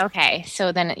all. Okay.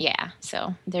 So then,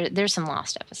 so there's some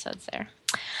lost episodes there.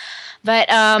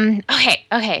 But,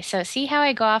 okay. So see how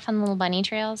I go off on little bunny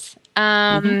trails?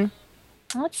 Let's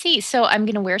see. So I'm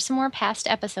going to wear some more past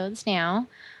episodes now,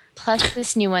 plus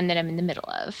this new one that I'm in the middle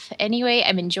of. Anyway,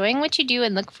 I'm enjoying what you do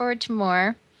and look forward to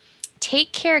more.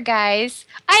 Take care, guys.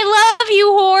 I love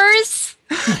you, whores.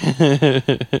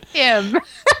 Tim.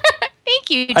 Thank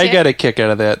you, Tim. I got a kick out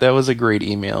of that. That was a great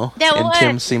email. And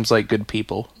Tim seems like good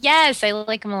people. Yes, I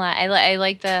like him a lot. I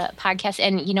like the podcast.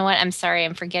 And you know what? I'm sorry.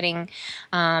 I'm forgetting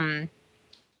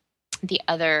the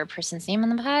other person's name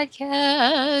on the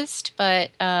podcast.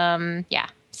 But yeah,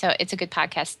 so it's a good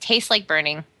podcast. Tastes Like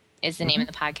Burning is the name of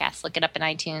the podcast. Look it up in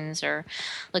iTunes or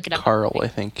look it up. Carl, I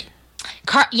think.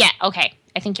 Yeah, okay.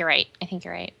 I think you're right.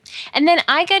 And then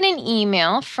I got an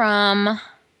email from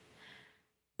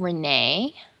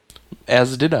Renee.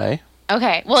 As did I.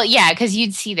 Okay. Well, yeah, because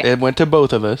you'd see that. It went to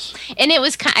both of us. And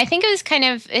I think it was kind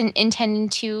of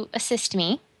intended to assist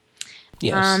me.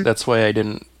 Yes, that's why I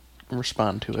didn't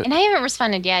respond to it. And I haven't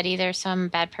responded yet either, so I'm a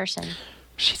bad person.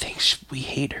 She thinks we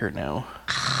hate her now.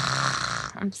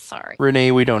 I'm sorry.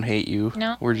 Renee, we don't hate you.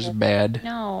 No. We're just bad.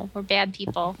 No, we're bad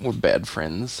people. We're bad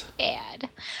friends. Bad.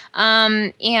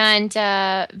 And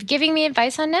giving me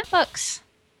advice on netbooks.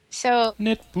 So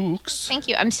netbooks. Thank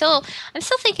you. I'm still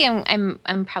thinking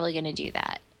I'm probably going to do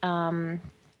that.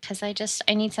 Cuz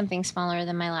I need something smaller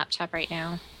than my laptop right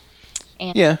now.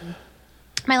 And yeah.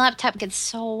 My laptop gets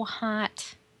so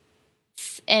hot.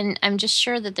 And I'm just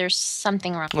sure that there's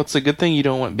something wrong. Well, it's a good thing you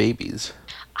don't want babies.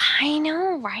 I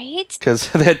know, right? Cuz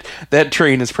that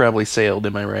train has probably sailed,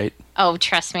 am I right? Oh,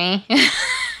 trust me.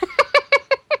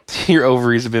 Your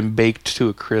ovaries have been baked to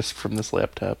a crisp from this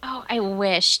laptop. Oh, I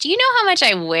wish. Do you know how much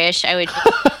I wish I would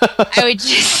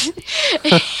just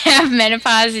have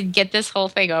menopause and get this whole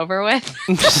thing over with?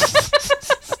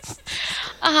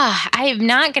 I'm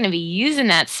not going to be using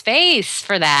that space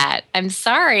for that. I'm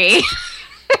sorry.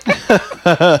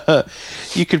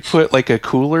 You could put like a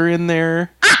cooler in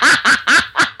there.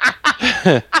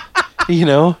 You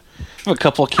know, a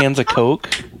couple cans of Coke.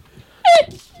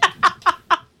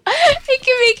 I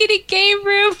can make it a game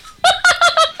room.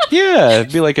 Yeah,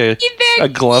 it'd be like a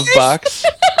glove box.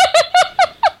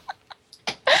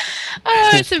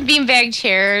 Some beanbag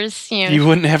chairs. You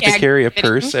wouldn't have to carry a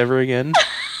purse ever again.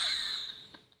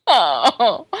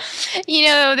 Oh,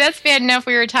 that's bad enough.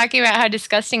 We were talking about how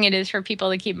disgusting it is for people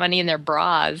to keep money in their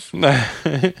bras.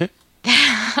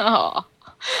 Oh,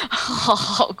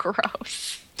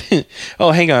 gross.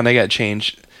 Oh, hang on. I got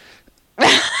change.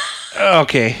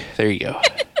 Okay, there you go.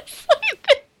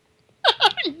 Oh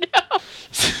no.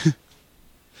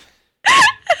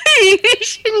 You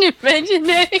shouldn't have mentioned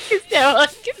that because now all I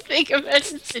can think about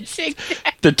is the Tic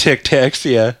Tac. The Tic Tacs,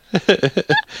 yeah.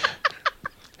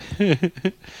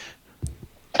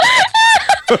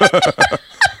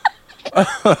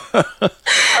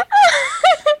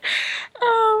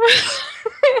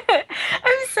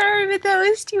 I'm sorry, but that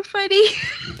was too funny.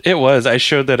 It was. I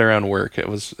showed that around work. It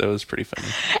was pretty funny.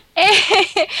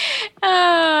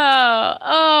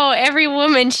 Oh, every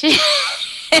woman should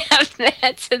have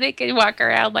that so they can walk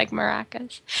around like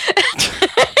maracas.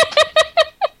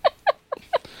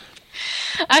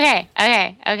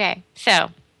 Okay.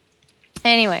 So,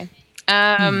 anyway,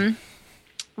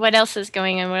 what else is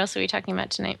going on? What else are we talking about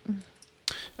tonight?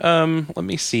 Let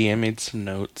me see. I made some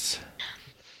notes.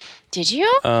 Did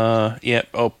you? Yeah.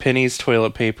 Oh, pennies,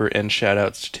 toilet paper, and shout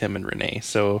outs to Tim and Renee.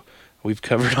 So we've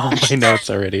covered all my notes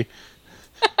already.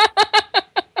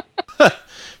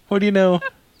 What do you know?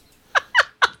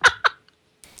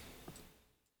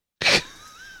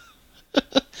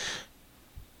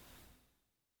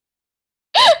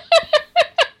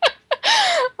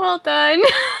 Well done.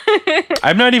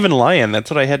 I'm not even lying.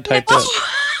 That's what I had typed up.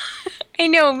 I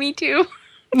know, me too.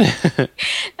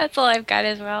 That's all I've got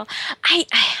as well.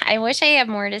 I wish I had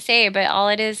more to say, but all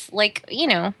it is, like,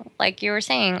 like you were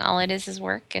saying, all it is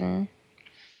work and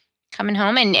coming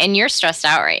home, and you're stressed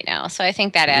out right now. So I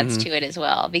think that adds to it as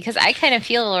well, because I kind of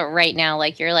feel right now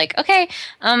like you're like, okay,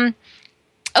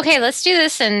 let's do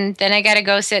this, and then I got to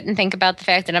go sit and think about the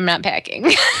fact that I'm not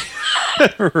packing.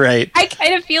 Right. I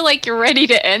kind of feel like you're ready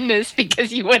to end this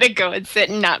because you want to go and sit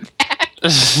and not pack.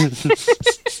 And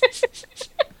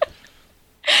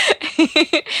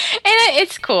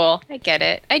it's cool. I get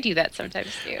it. I do that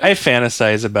sometimes too. I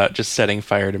fantasize about just setting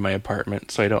fire to my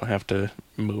apartment so I don't have to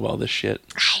move all this shit.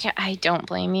 I don't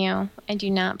blame you. I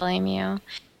do not blame you.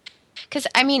 Because,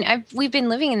 I mean, we've been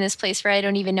living in this place for I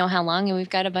don't even know how long, and we've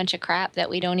got a bunch of crap that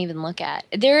we don't even look at.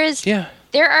 There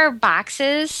are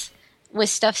boxes with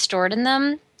stuff stored in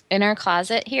them in our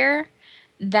closet here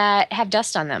that have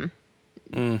dust on them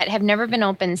that have never been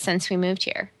opened since we moved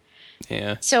here.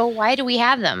 Yeah. So why do we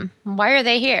have them? Why are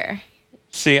they here?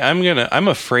 See, I'm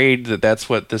afraid that that's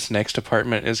what this next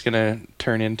apartment is gonna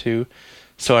turn into.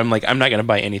 So I'm like, I'm not gonna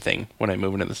buy anything when I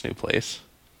move into this new place.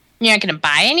 You're not gonna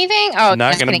buy anything? Oh,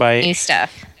 not gonna buy new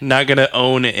stuff. Not gonna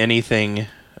own anything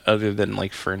other than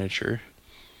like furniture.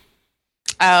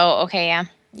 Oh, okay, yeah.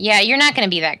 Yeah, you're not gonna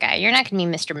be that guy. You're not gonna be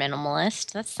Mr.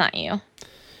 Minimalist. That's not you.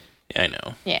 Yeah, I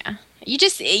know. Yeah.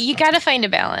 You gotta find a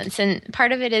balance, and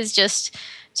part of it is just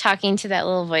talking to that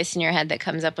little voice in your head that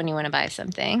comes up when you want to buy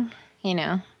something.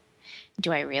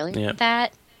 Do I really want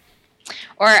that?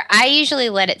 Or I usually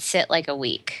let it sit like a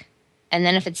week, and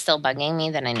then if it's still bugging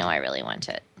me, then I know I really want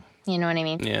it. You know what I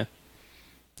mean? Yeah.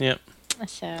 Yep.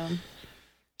 So.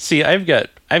 See, I've got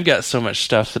so much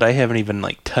stuff that I haven't even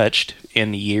like touched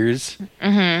in years.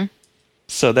 Mm-hmm.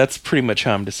 So that's pretty much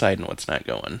how I'm deciding what's not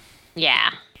going.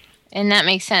 Yeah, and that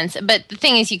makes sense. But the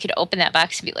thing is, you could open that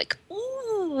box and be like,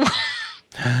 "Ooh."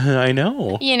 I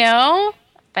know.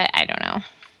 But I don't know.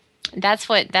 That's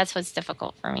what's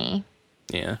difficult for me.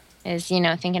 Yeah. Is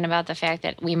thinking about the fact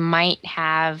that we might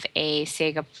have a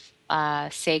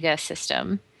Sega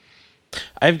system.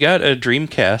 I've got a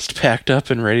Dreamcast packed up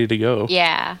and ready to go.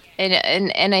 Yeah, and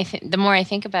the more I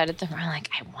think about it, the more I'm like,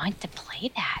 I want to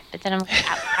play that, but then I'm like,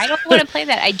 I don't want to play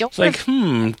that. I don't. It's like,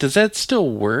 does that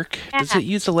still work? Yeah. Does it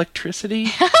use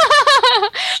electricity?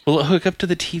 Will it hook up to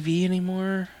the TV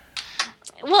anymore?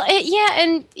 Well, yeah,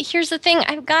 and here's the thing.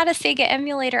 I've got a Sega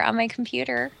emulator on my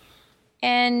computer,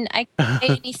 and I can play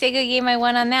any Sega game I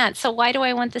want on that. So why do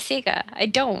I want the Sega? I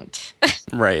don't.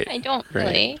 Right. I don't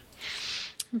really.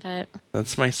 But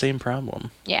that's my same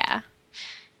problem. Yeah.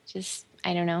 Just,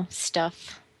 I don't know,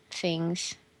 stuff,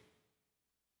 things,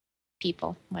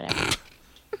 people, whatever.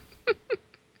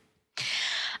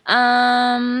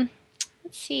 Let's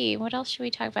see. What else should we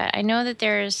talk about? I know that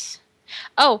there's...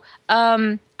 I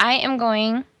am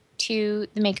going to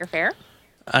the Maker Faire.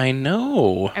 I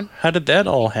know. How did that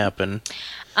all happen?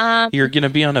 You're going to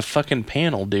be on a fucking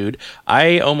panel, dude.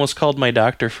 I almost called my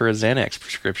doctor for a Xanax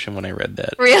prescription when I read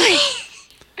that. Really?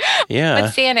 Yeah.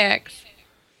 What's Xanax?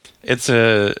 It's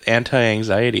a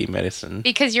anti-anxiety medicine.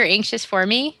 Because you're anxious for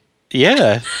me?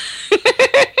 Yeah.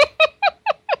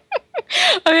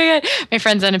 Oh my god, my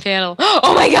friend's on a panel.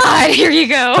 Oh my god, here you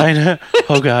go. I know.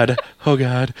 Oh god. Oh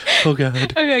god. Oh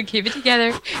god. Oh god, keep it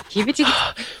together. Keep it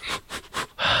together.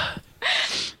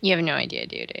 You have no idea,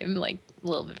 dude. I'm like a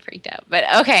little bit freaked out. But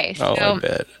okay, Oh, I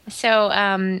bet.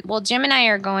 well, Jim and I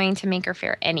are going to Maker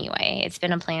Faire anyway. It's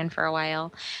been a plan for a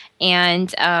while,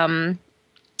 and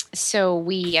so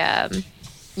we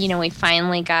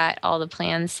finally got all the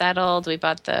plans settled. We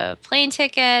bought the plane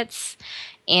tickets,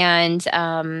 and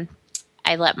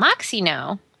I let Moxie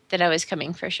know that I was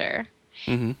coming for sure.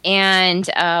 Mm-hmm.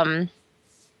 And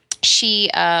she,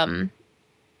 asked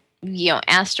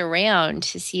around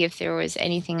to see if there was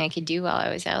anything I could do while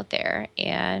I was out there.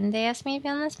 And they asked me to be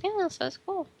on this panel, so it's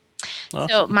cool. Awesome.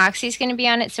 So Moxie's going to be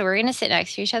on it. So we're going to sit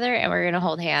next to each other and we're going to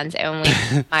hold hands, and we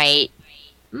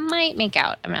might make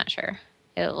out. I'm not sure.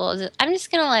 I'm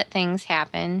just going to let things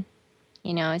happen.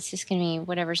 It's just going to be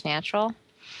whatever's natural.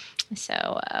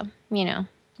 So,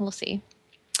 we'll see.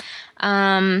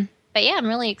 But yeah, I'm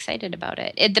really excited about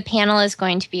it. The panel is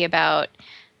going to be about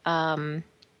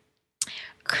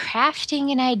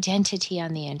crafting an identity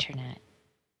on the internet.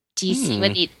 Do you see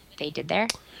what they did there?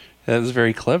 That was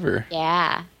very clever.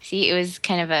 Yeah. See, it was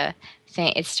kind of a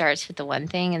thing. It starts with the one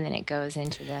thing and then it goes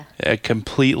into a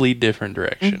completely different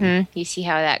direction. Mm-hmm. You see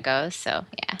how that goes. So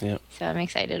yeah. Yep. So I'm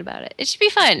excited about it. It should be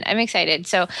fun. I'm excited.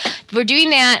 So we're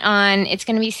doing that it's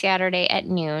going to be Saturday at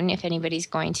noon. If anybody's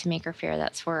going to Maker Faire,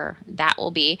 that's where that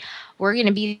will be. We're going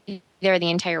to be there the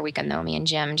entire weekend though, me and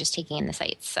Jim, just taking in the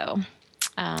sights. So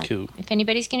cool. If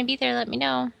anybody's going to be there, let me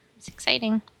know. It's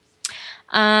exciting.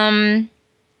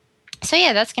 So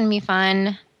yeah, that's going to be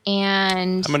fun.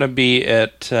 And I'm going to be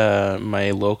at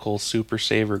my local Super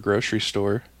Saver grocery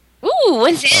store. Ooh,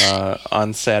 what's that?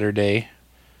 On Saturday.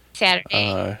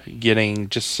 Getting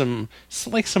just some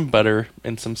butter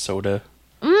and some soda.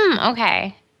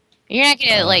 Okay. You're not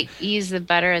going to use the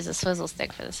butter as a swizzle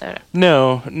stick for the soda.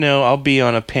 No, I'll be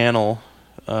on a panel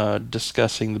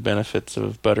discussing the benefits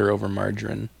of butter over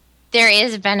margarine. There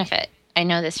is a benefit. I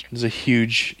know this. There's a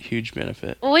huge, huge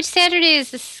benefit. Well, which Saturday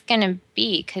is this going to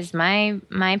be? Because my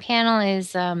panel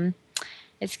is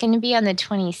it's going to be on the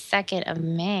 22nd of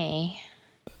May.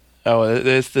 Oh,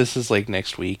 this is like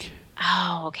next week.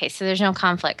 Oh, okay. So there's no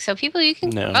conflict. So people, you can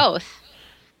go both.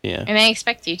 Yeah. I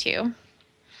expect you to.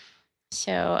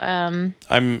 So I'm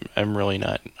really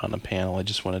not on a panel. I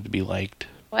just wanted to be liked.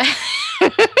 What?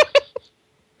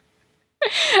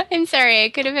 I'm sorry. I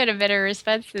could have had a better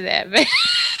response to that, but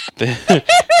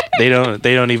they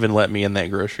don't even let me in that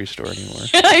grocery store anymore.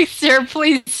 Like, sir,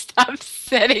 please stop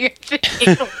setting a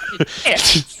thing.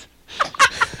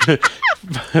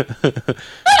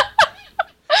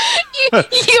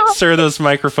 Sir, those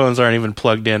microphones aren't even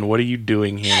plugged in. What are you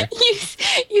doing here?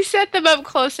 You set them up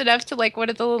close enough to like one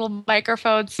of the little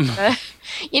microphones,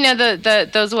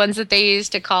 those ones that they use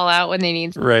to call out when they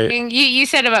need something. Right. You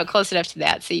set them up close enough to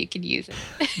that so you can use it.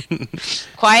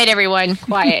 Quiet, everyone.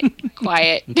 Quiet.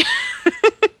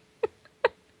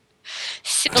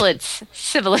 Sibilance.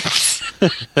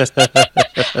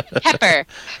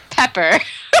 Pepper.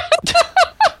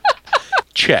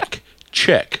 Check.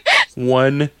 Check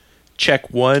 1,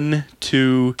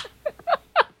 2.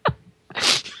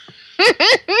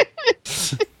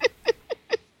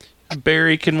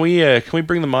 Barry, can we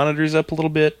bring the monitors up a little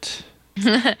bit?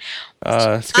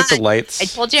 Let's get the lights. I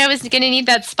told you I was going to need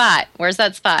that spot. Where's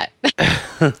that spot?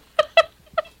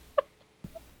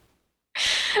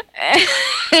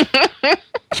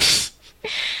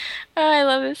 Oh, I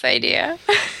love this idea.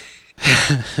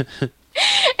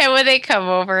 And when they come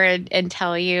over and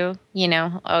tell you,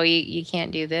 oh, you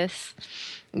can't do this,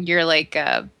 you're like,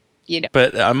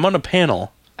 But I'm on a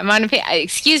panel.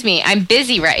 Excuse me, I'm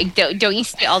busy, right? Don't you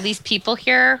see all these people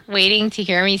here waiting to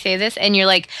hear me say this? And you're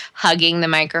like hugging the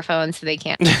microphone so they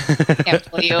can't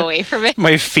pull you away from it.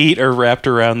 My feet are wrapped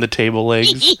around the table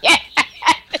legs. Yeah.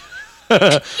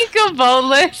 You go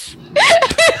boneless.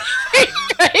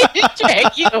 Trying to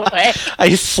drag you away.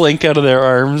 I slink out of their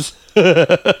arms. So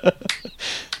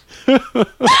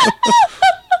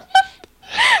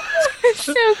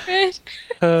good.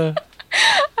 Oh,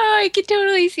 I can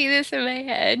totally see this in my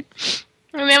head.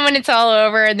 And then when it's all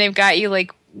over and they've got you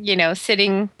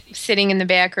sitting in the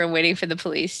back room waiting for the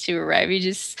police to arrive, you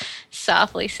just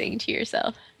softly sing to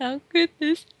yourself, "How could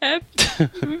this happen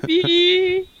to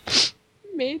me?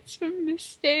 Made some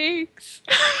mistakes."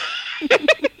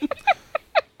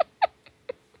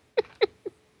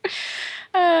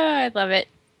 I love it.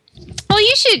 Well,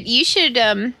 you should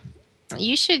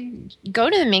go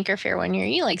to the Maker Faire one year.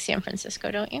 You like San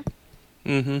Francisco, don't you?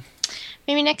 Mm-hmm.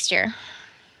 Maybe next year.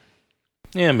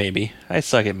 Yeah, maybe. I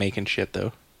suck at making shit,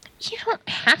 though. You don't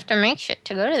have to make shit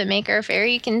to go to the Maker Faire.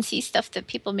 You can see stuff that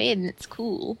people made, and it's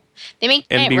cool. They make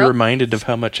and be reminded of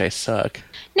how much I suck.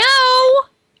 No,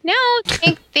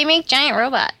 they make giant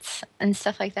robots and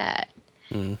stuff like that.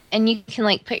 And you can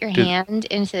like put your hand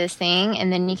into this thing,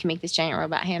 and then you can make this giant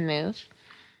robot hand move.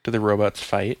 Do the robots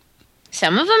fight?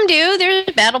 Some of them do. There's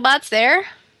battle bots there.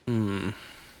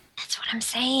 That's what I'm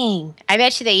saying. I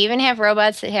bet you they even have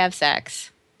robots that have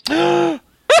sex. I'm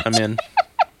in.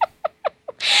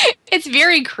 It's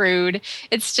very crude.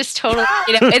 It's just totally,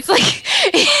 it's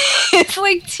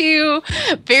like two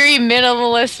very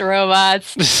minimalist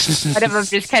robots. One of them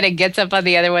just kind of gets up on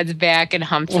the other one's back and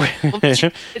humps.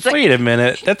 It's like, wait a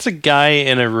minute. That's a guy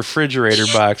in a refrigerator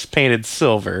box painted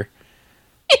silver.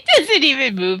 It doesn't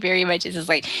even move very much. It's just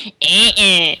like,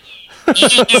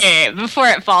 before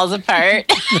it falls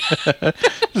apart.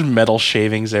 There's metal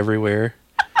shavings everywhere.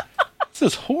 This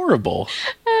is horrible.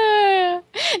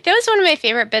 That was one of my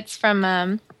favorite bits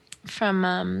from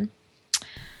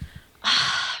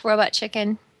Robot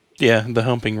Chicken. Yeah, the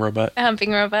humping robot. The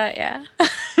humping robot, yeah.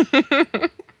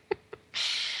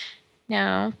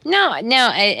 No.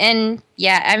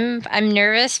 I'm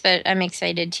nervous, but I'm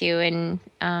excited too, and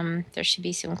there should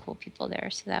be some cool people there,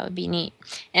 so that would be neat.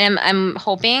 And I'm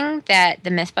hoping that the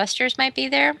MythBusters might be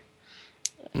there.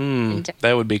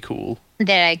 That would be cool.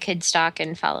 That I could stalk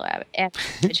and follow at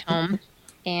home,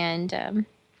 and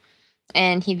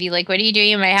he'd be like, "What are you doing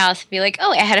in my house?" I'd be like,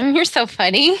 "Oh, Adam, you're so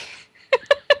funny."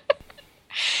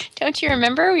 Don't you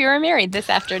remember we were married this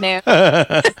afternoon?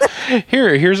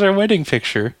 Here's our wedding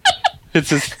picture. It's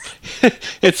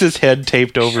his head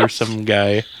taped over some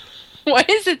guy. Why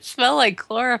does it smell like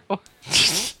chloroform?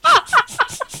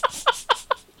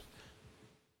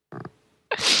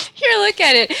 Here, look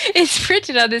at it. It's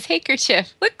printed on this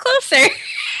handkerchief. Look closer.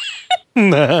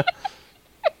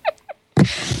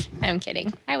 I'm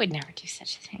kidding. I would never do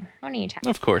such a thing. What are you talking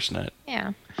about? Of course not.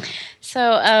 Yeah.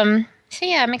 So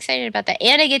yeah, I'm excited about that.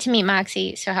 And I get to meet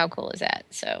Moxie, so how cool is that?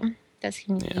 So that's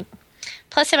gonna be neat.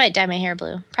 Plus I might dye my hair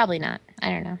blue. Probably not.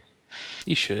 I don't know.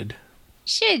 You should.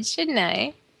 Shouldn't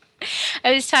I?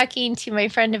 I was talking to my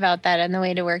friend about that on the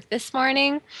way to work this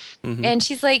morning, and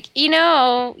she's like,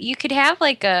 you could have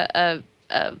like a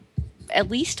at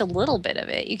least a little bit of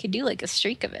it. You could do like a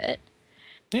streak of it.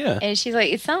 Yeah. And she's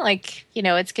like, it's not like,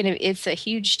 it's a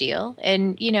huge deal.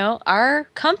 And, our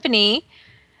company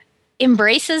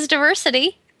embraces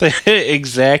diversity.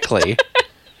 Exactly.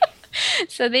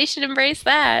 So they should embrace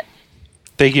that.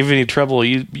 They give you any trouble,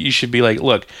 you should be like,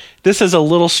 look, this is a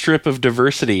little strip of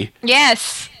diversity.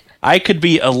 Yes. I could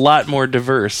be a lot more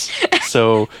diverse,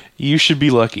 so you should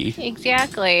be lucky.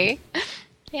 Exactly.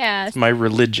 Yeah. It's my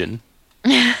religion.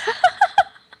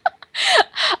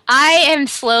 I am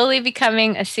slowly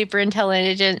becoming a super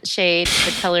intelligent shade of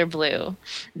the color blue.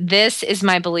 This is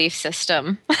my belief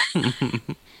system.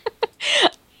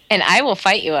 And I will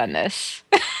fight you on this.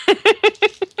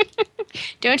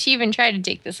 Don't you even try to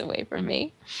take this away from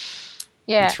me.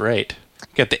 Yeah. That's right.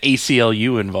 Got the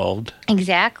ACLU involved.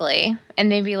 Exactly.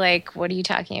 And they'd be like, what are you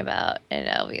talking about? And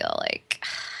I'll be all like,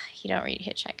 you don't read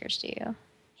Hitchhikers, do you? I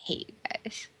hate you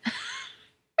guys.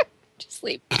 Just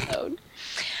leave me alone.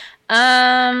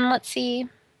 Let's see.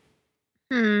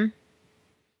 Trying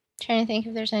to think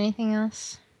if there's anything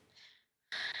else.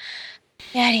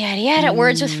 Yada, yada, yada.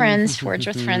 Words with Friends. Words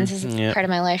with Friends is part of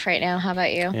my life right now. How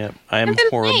about you? Yeah, I'm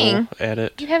horrible at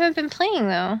it. You haven't been playing,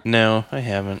 though. No, I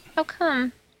haven't. How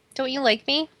come? Don't you like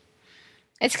me?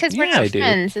 It's because we're not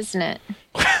friends, isn't it?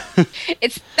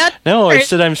 It's not. No, I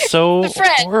said I'm so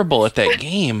horrible at that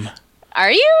game.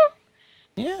 Are you?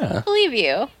 Yeah. I believe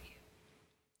you.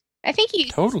 I think you...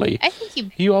 Totally. I think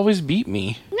you... You always beat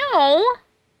me. No.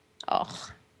 Oh,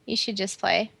 you should just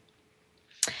play.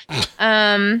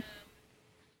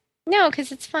 No,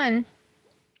 because it's fun.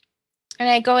 And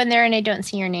I go in there and I don't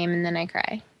see your name and then I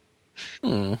cry.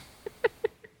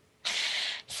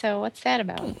 So what's that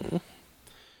about?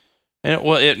 And,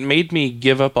 well, it made me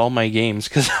give up all my games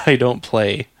because I don't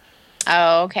play.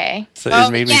 Oh, okay. So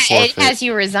it made me forfeit. It has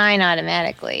you resign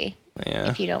automatically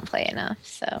if you don't play enough.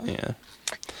 So yeah.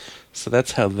 So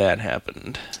that's how that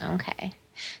happened. Okay.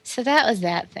 So that was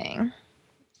that thing.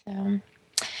 So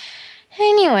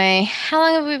anyway, how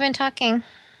long have we been talking?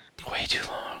 Way too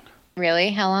long.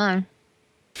 Really? How long?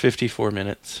 54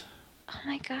 minutes. Oh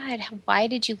my God. Why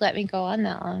did you let me go on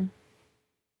that long?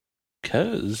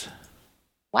 'Cause.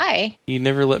 Why? You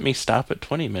never let me stop at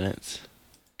 20 minutes.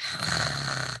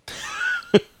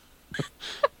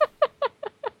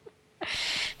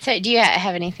 So do you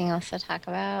have anything else to talk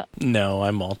about? No,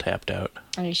 I'm all tapped out.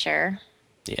 Are you sure?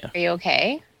 Yeah. Are you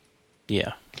okay?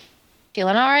 Yeah.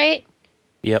 Feeling all right?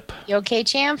 Yep. You okay,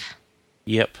 champ?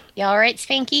 Yep. You all right,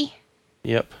 Spanky?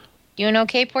 Yep. Doing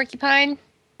okay, Porcupine?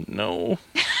 No.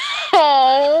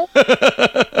 Oh.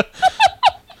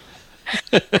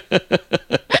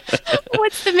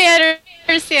 What's the matter,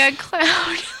 sand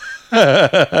cloud.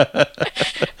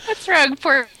 What's wrong,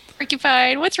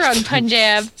 porcupine? What's wrong,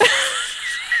 Punjab?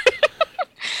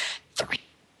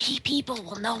 3 people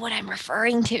will know what I'm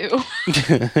referring to.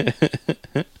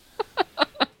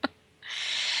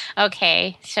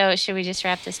 Okay, so should we just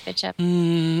wrap this bitch up?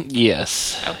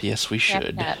 Yes. Oh, yes, we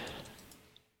should. Wrap it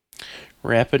up.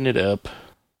 Wrapping it up.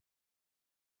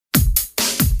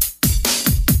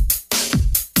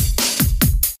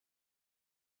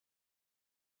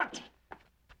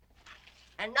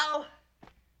 And now,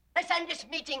 let's end this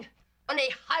meeting on a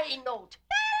high note.